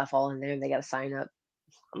stuff all in there and they got to sign up.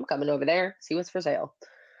 I'm coming over there, see what's for sale.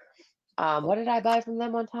 What did I buy from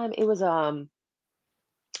them one time? It was I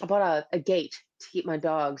bought a gate to keep my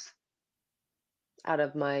dogs out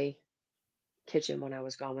of my kitchen when I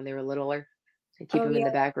was gone when they were littler and keep them in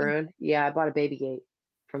the back room. Yeah, I bought a baby gate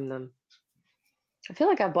from them. I feel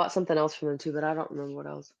like I bought something else from them too, but I don't remember what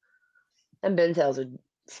else. And bin sales are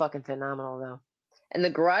fucking phenomenal though. And the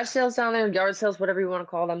garage sales down there, yard sales, whatever you want to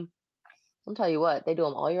call them, I'll tell you what, they do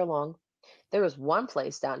them all year long. There was one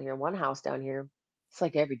place down here, one house down here. It's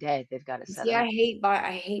like every day they've got it set up. I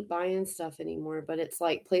hate buying stuff anymore, but it's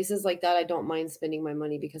like places like that I don't mind spending my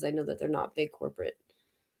money because I know that they're not big corporate.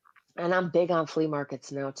 And I'm big on flea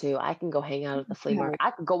markets now too. I can go hang out at the flea market.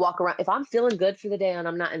 I can go walk around. If I'm feeling good for the day and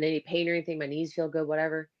I'm not in any pain or anything, my knees feel good,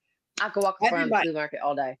 whatever, I can walk around the flea market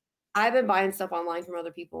all day. I've been buying stuff online from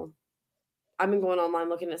other people. I've been going online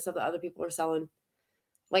looking at stuff that other people are selling.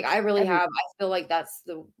 Like I really have. I feel like that's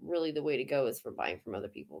really the way to go is for buying from other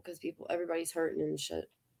people because everybody's hurting and shit.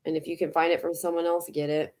 And if you can find it from someone else, get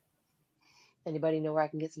it. Anybody know where I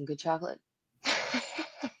can get some good chocolate?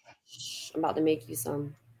 I'm about to make you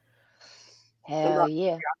some. Hell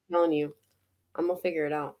yeah. I'm telling you. I'm going to figure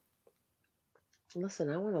it out. Listen,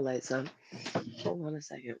 I want to light some. Hold on a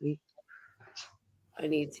second. I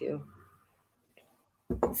need to.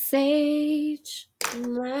 Sage,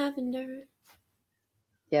 lavender.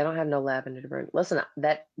 Yeah, I don't have no lavender to burn. Listen,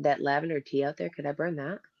 that lavender tea out there, could I burn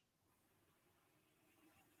that?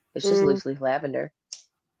 It's just loose leaf lavender.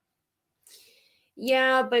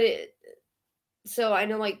 Yeah, but so I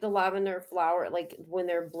know like the lavender flower, like when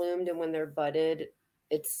they're bloomed and when they're budded,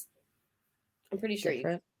 I'm pretty sure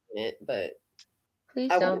different. You can it, but please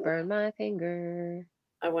don't burn my finger.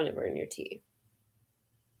 I wouldn't burn your tea.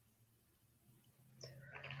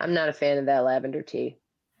 I'm not a fan of that lavender tea.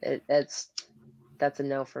 That's a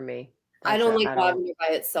no for me. I don't like lavender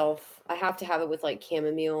by itself. I have to have it with like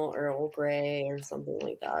chamomile or Earl Grey or something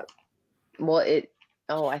like that. Well,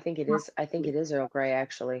 I think it is. I think it is Earl Grey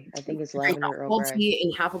actually. I think it's lavender Earl Grey. Tea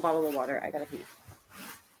and half a bottle of water. I gotta pee.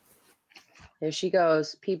 There she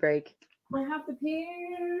goes. Pee break. I have to pee.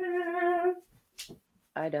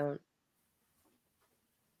 I don't.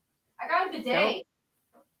 I got a bidet.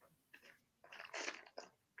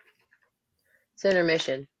 It's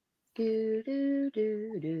intermission. Do, do,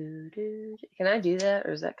 do, do, do. Can I do that,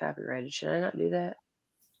 or is that copyrighted? Should I not do that?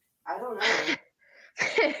 I don't know.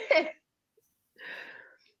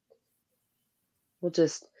 We'll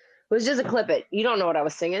just a clip it. You don't know what I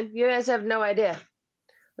was singing. You guys have no idea.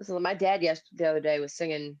 Listen, my dad the other day was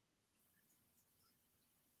singing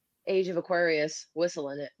Age of Aquarius,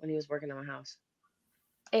 whistling it when he was working on my house.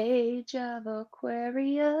 Age of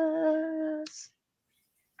Aquarius.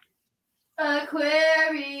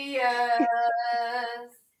 Aquarius.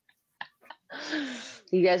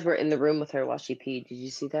 You guys were in the room with her while she peed. Did you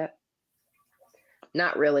see that?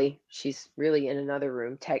 Not really. She's really in another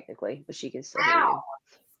room, technically, but she can still hear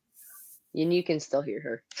you. And you can still hear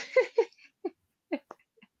her.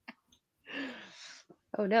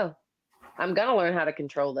 Oh, no. I'm going to learn how to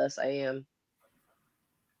control this. I am.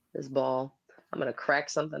 This ball. I'm going to crack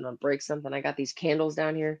something. I'm going to break something. I got these candles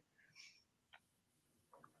down here.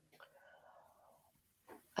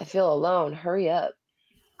 I feel alone. Hurry up.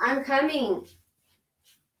 I'm coming.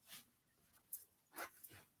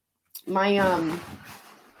 My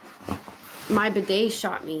bidet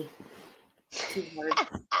shot me too hard.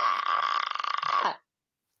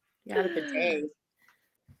 Got a bidet.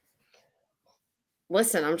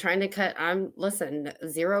 Listen, I'm trying to cut.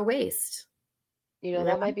 Zero waste. You know,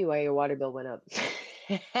 that might be why your water bill went up.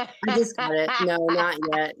 I just got it. No, not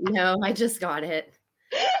yet. No, I just got it.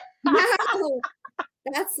 No,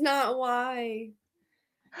 that's not why.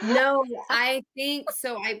 No, I think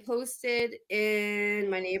so. I posted in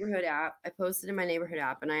my neighborhood app.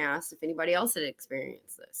 And I asked if anybody else had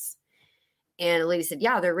experienced this. And a lady said,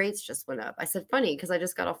 yeah, their rates just went up. I said, funny, because I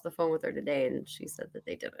just got off the phone with her today, and she said that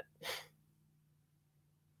they didn't.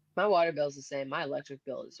 My water bill's the same. My electric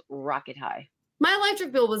bill is rocket high. My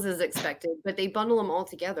electric bill was as expected, but they bundle them all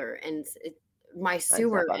together, and my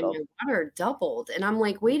sewer and my water doubled. And I'm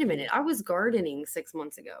like, wait a minute, I was gardening 6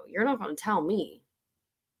 months ago. You're not going to tell me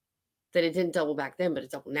that it didn't double back then, but it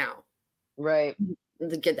doubled now. Right.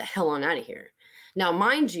 Get the hell on out of here. Now,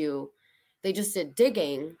 mind you, they just did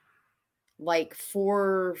digging like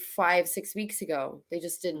 4, 5, 6 weeks ago. They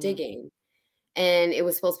just did digging, and it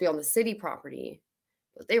was supposed to be on the city property,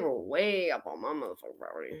 but they were way up on my motherfucking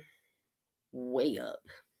property. Way up.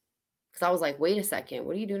 Because I was like, wait a second,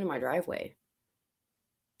 what are you doing in my driveway?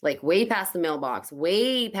 Like way past the mailbox,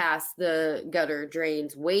 way past the gutter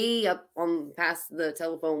drains, way up on past the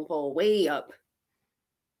telephone pole, way up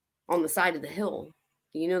on the side of the hill.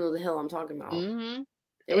 You know the hill I'm talking about. Mm-hmm.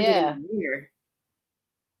 They were digging here.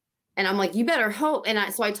 And I'm like, you better hope.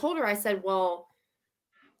 And so I told her, I said, well,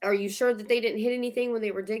 are you sure that they didn't hit anything when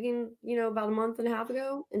they were digging, about a month and a half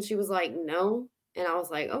ago? And she was like, no. And I was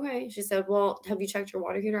like, okay. She said, well, have you checked your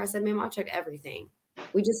water heater? I said, ma'am, I checked everything.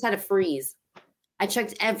 We just had a freeze. I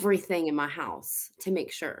checked everything in my house to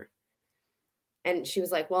make sure. And she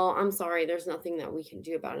was like, well, I'm sorry. There's nothing that we can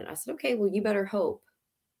do about it. I said, okay, well, you better hope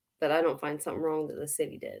that I don't find something wrong that the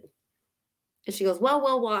city did. And she goes,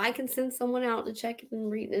 well, I can send someone out to check it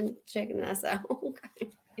and read and check it. And I said,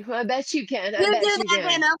 okay. I bet you can. I bet you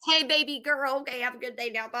can. Okay, baby girl. Okay, have a good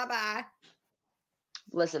day now. Bye-bye.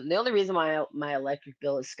 Listen, the only reason why my electric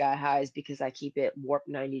bill is sky high is because I keep it warped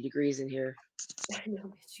 90 degrees in here. I know,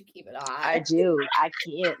 but you keep it hot. I do. I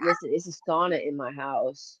can't. Listen, it's a sauna in my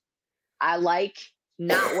house. I like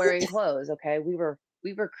not wearing clothes, okay? We were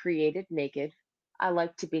created naked. I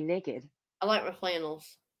like to be naked. I like my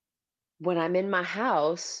flannels. When I'm in my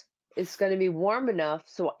house, it's going to be warm enough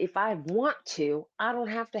so if I want to, I don't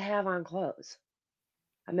have to have on clothes.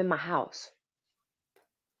 I'm in my house.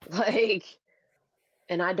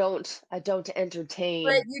 And I don't entertain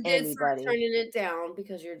but you did anybody. Start turning it down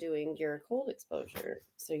because you're doing your cold exposure.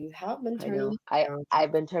 So you have been turning it down.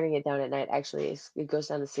 I've been turning it down at night. Actually, it goes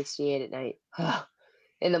down to 68 at night.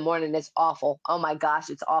 In the morning, it's awful. Oh my gosh,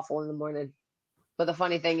 it's awful in the morning. But the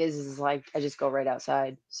funny thing is like I just go right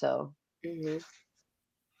outside. So I've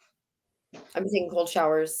been taking cold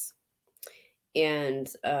showers,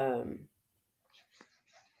 and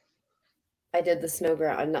I did not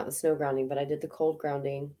the snow grounding, but I did the cold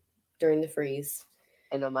grounding during the freeze.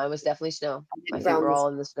 I know mine was definitely snow. My feet were all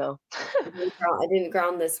in the snow. I didn't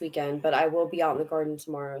ground this weekend, but I will be out in the garden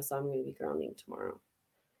tomorrow, so I'm going to be grounding tomorrow.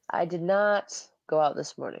 I did not go out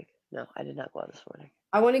this morning. No, I did not go out this morning.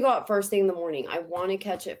 I want to go out first thing in the morning. I want to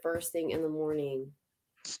catch it first thing in the morning.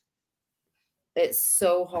 It's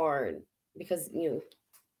so hard because,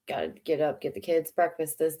 got to get up, get the kids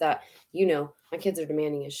breakfast, this, that. My kids are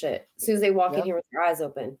demanding as shit. As soon as they walk in here with their eyes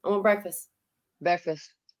open, I want breakfast. Breakfast.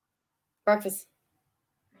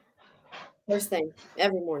 First thing,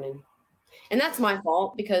 every morning. And that's my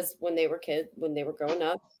fault because when they were growing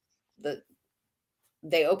up,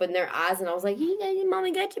 they opened their eyes, and I was like,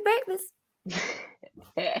 Mommy got your breakfast.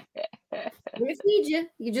 I'm going to feed you.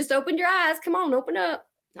 You just opened your eyes. Come on, open up.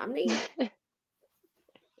 Time to eat.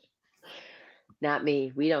 Not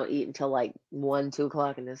me. We don't eat until like 1, 2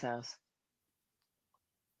 o'clock in this house.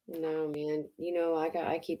 No, man.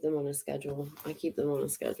 I keep them on a schedule.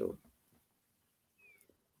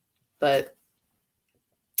 But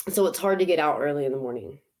so it's hard to get out early in the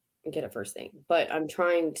morning and get it first thing. But I'm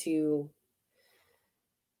trying to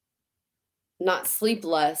not sleep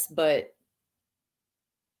less, but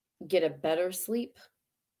get a better sleep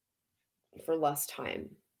for less time.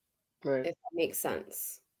 Right. If that makes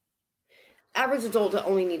sense. Average adult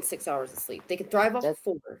only needs 6 hours of sleep. They can thrive off of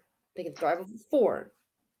 4.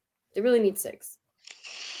 They really need 6.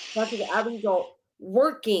 That's what the average adult,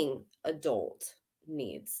 working adult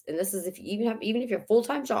needs. And this is even if you have a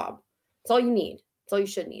full-time job, it's all you need. It's all you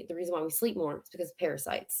should need. The reason why we sleep more is because of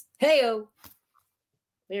parasites. Hey-o!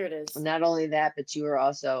 There it is. Not only that, but you are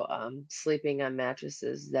also sleeping on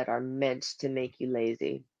mattresses that are meant to make you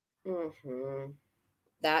lazy. Mm-hmm.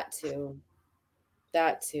 That too.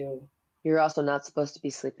 You're also not supposed to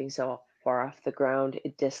be sleeping so far off the ground.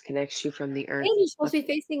 It disconnects you from the earth. And you're supposed to be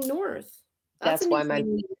facing north. That's why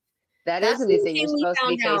that is a new thing. You're supposed to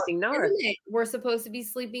be facing north. Isn't it? We're supposed to be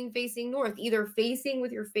sleeping facing north, either facing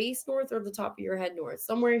with your face north or the top of your head north,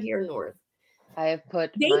 somewhere here north. I have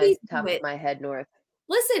put my top of my head north.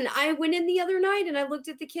 Listen, I went in the other night and I looked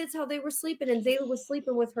at the kids, how they were sleeping, and Zayla was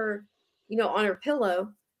sleeping with her, on her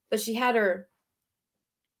pillow, but she had her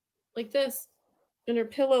like this, and her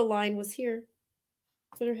pillow line was here,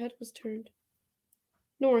 but her head was turned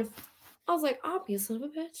north. I was like, obvious son of a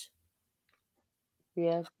bitch.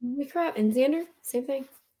 Yeah. Holy crap. And Xander, same thing.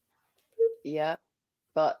 Yeah.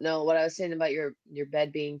 But no, what I was saying about your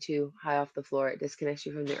bed being too high off the floor, it disconnects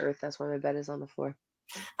you from the earth. That's why my bed is on the floor.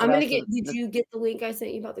 Did you get the link I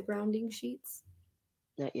sent you about the grounding sheets?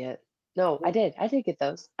 Not yet. No, I did. I did get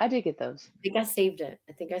those. I think I saved it.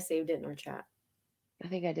 In our chat. I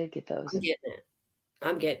think I did get those.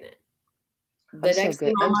 I'm getting it. The next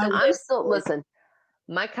thing on my list. I'm still listen.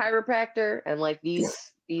 My chiropractor and like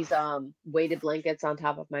these weighted blankets on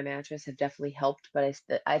top of my mattress have definitely helped, but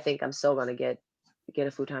I think I'm still gonna get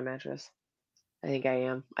a futon mattress. I think I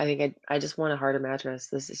am. I think I just want a harder mattress.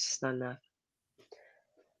 This is just not enough.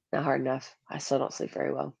 Not hard enough. I still don't sleep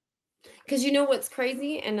very well. Because you know what's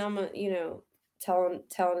crazy, and I'm telling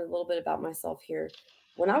a little bit about myself here.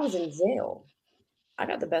 When I was in jail, I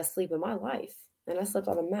got the best sleep of my life, and I slept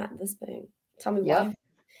on a mat this big. Tell me why.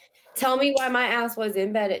 Tell me why my ass was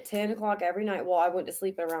in bed at 10 o'clock every night. Well, I went to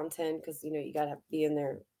sleep at around 10 because you gotta be in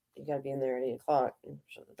there. You gotta be in there at 8 o'clock and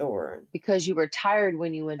shut the door. Because you were tired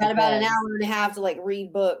when you went to bed. About an hour and a half to like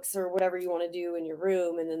read books or whatever you want to do in your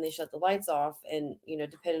room, and then they shut the lights off. And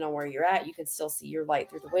depending on where you're at, you can still see your light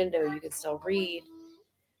through the window. You can still read.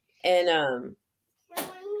 And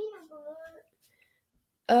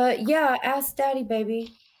yeah, ask Daddy,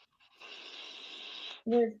 baby.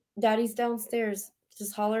 Daddy's downstairs.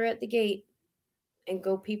 Just holler at the gate and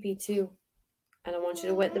go pee-pee too. And I want you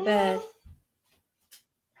to wet the bed.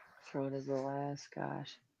 Throat is the last,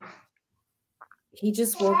 gosh. He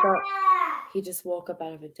just woke up. He just woke up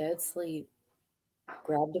out of a dead sleep.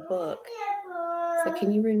 Grabbed a book. So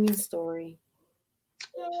can you read me a story?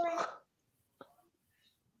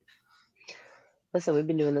 Listen, we've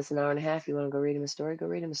been doing this an hour and a half. You want to go read him a story? Go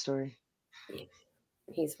read him a story. Yeah,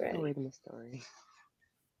 he's ready. Go read him a story.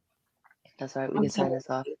 That's all right. We can sign this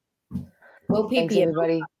off. Well, thanks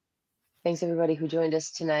everybody. Thanks everybody who joined us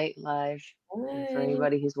tonight live. And for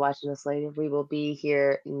anybody who's watching us later, we will be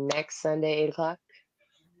here next Sunday, 8 o'clock.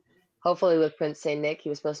 Hopefully with Prince St. Nick. He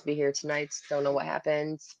was supposed to be here tonight. Don't know what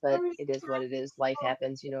happens, but it is what it is. Life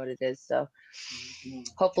happens. You know what it is. So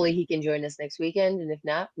hopefully he can join us next weekend. And if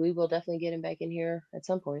not, we will definitely get him back in here at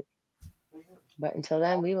some point. But until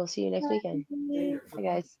then, we will see you next weekend. Bye,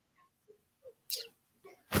 guys.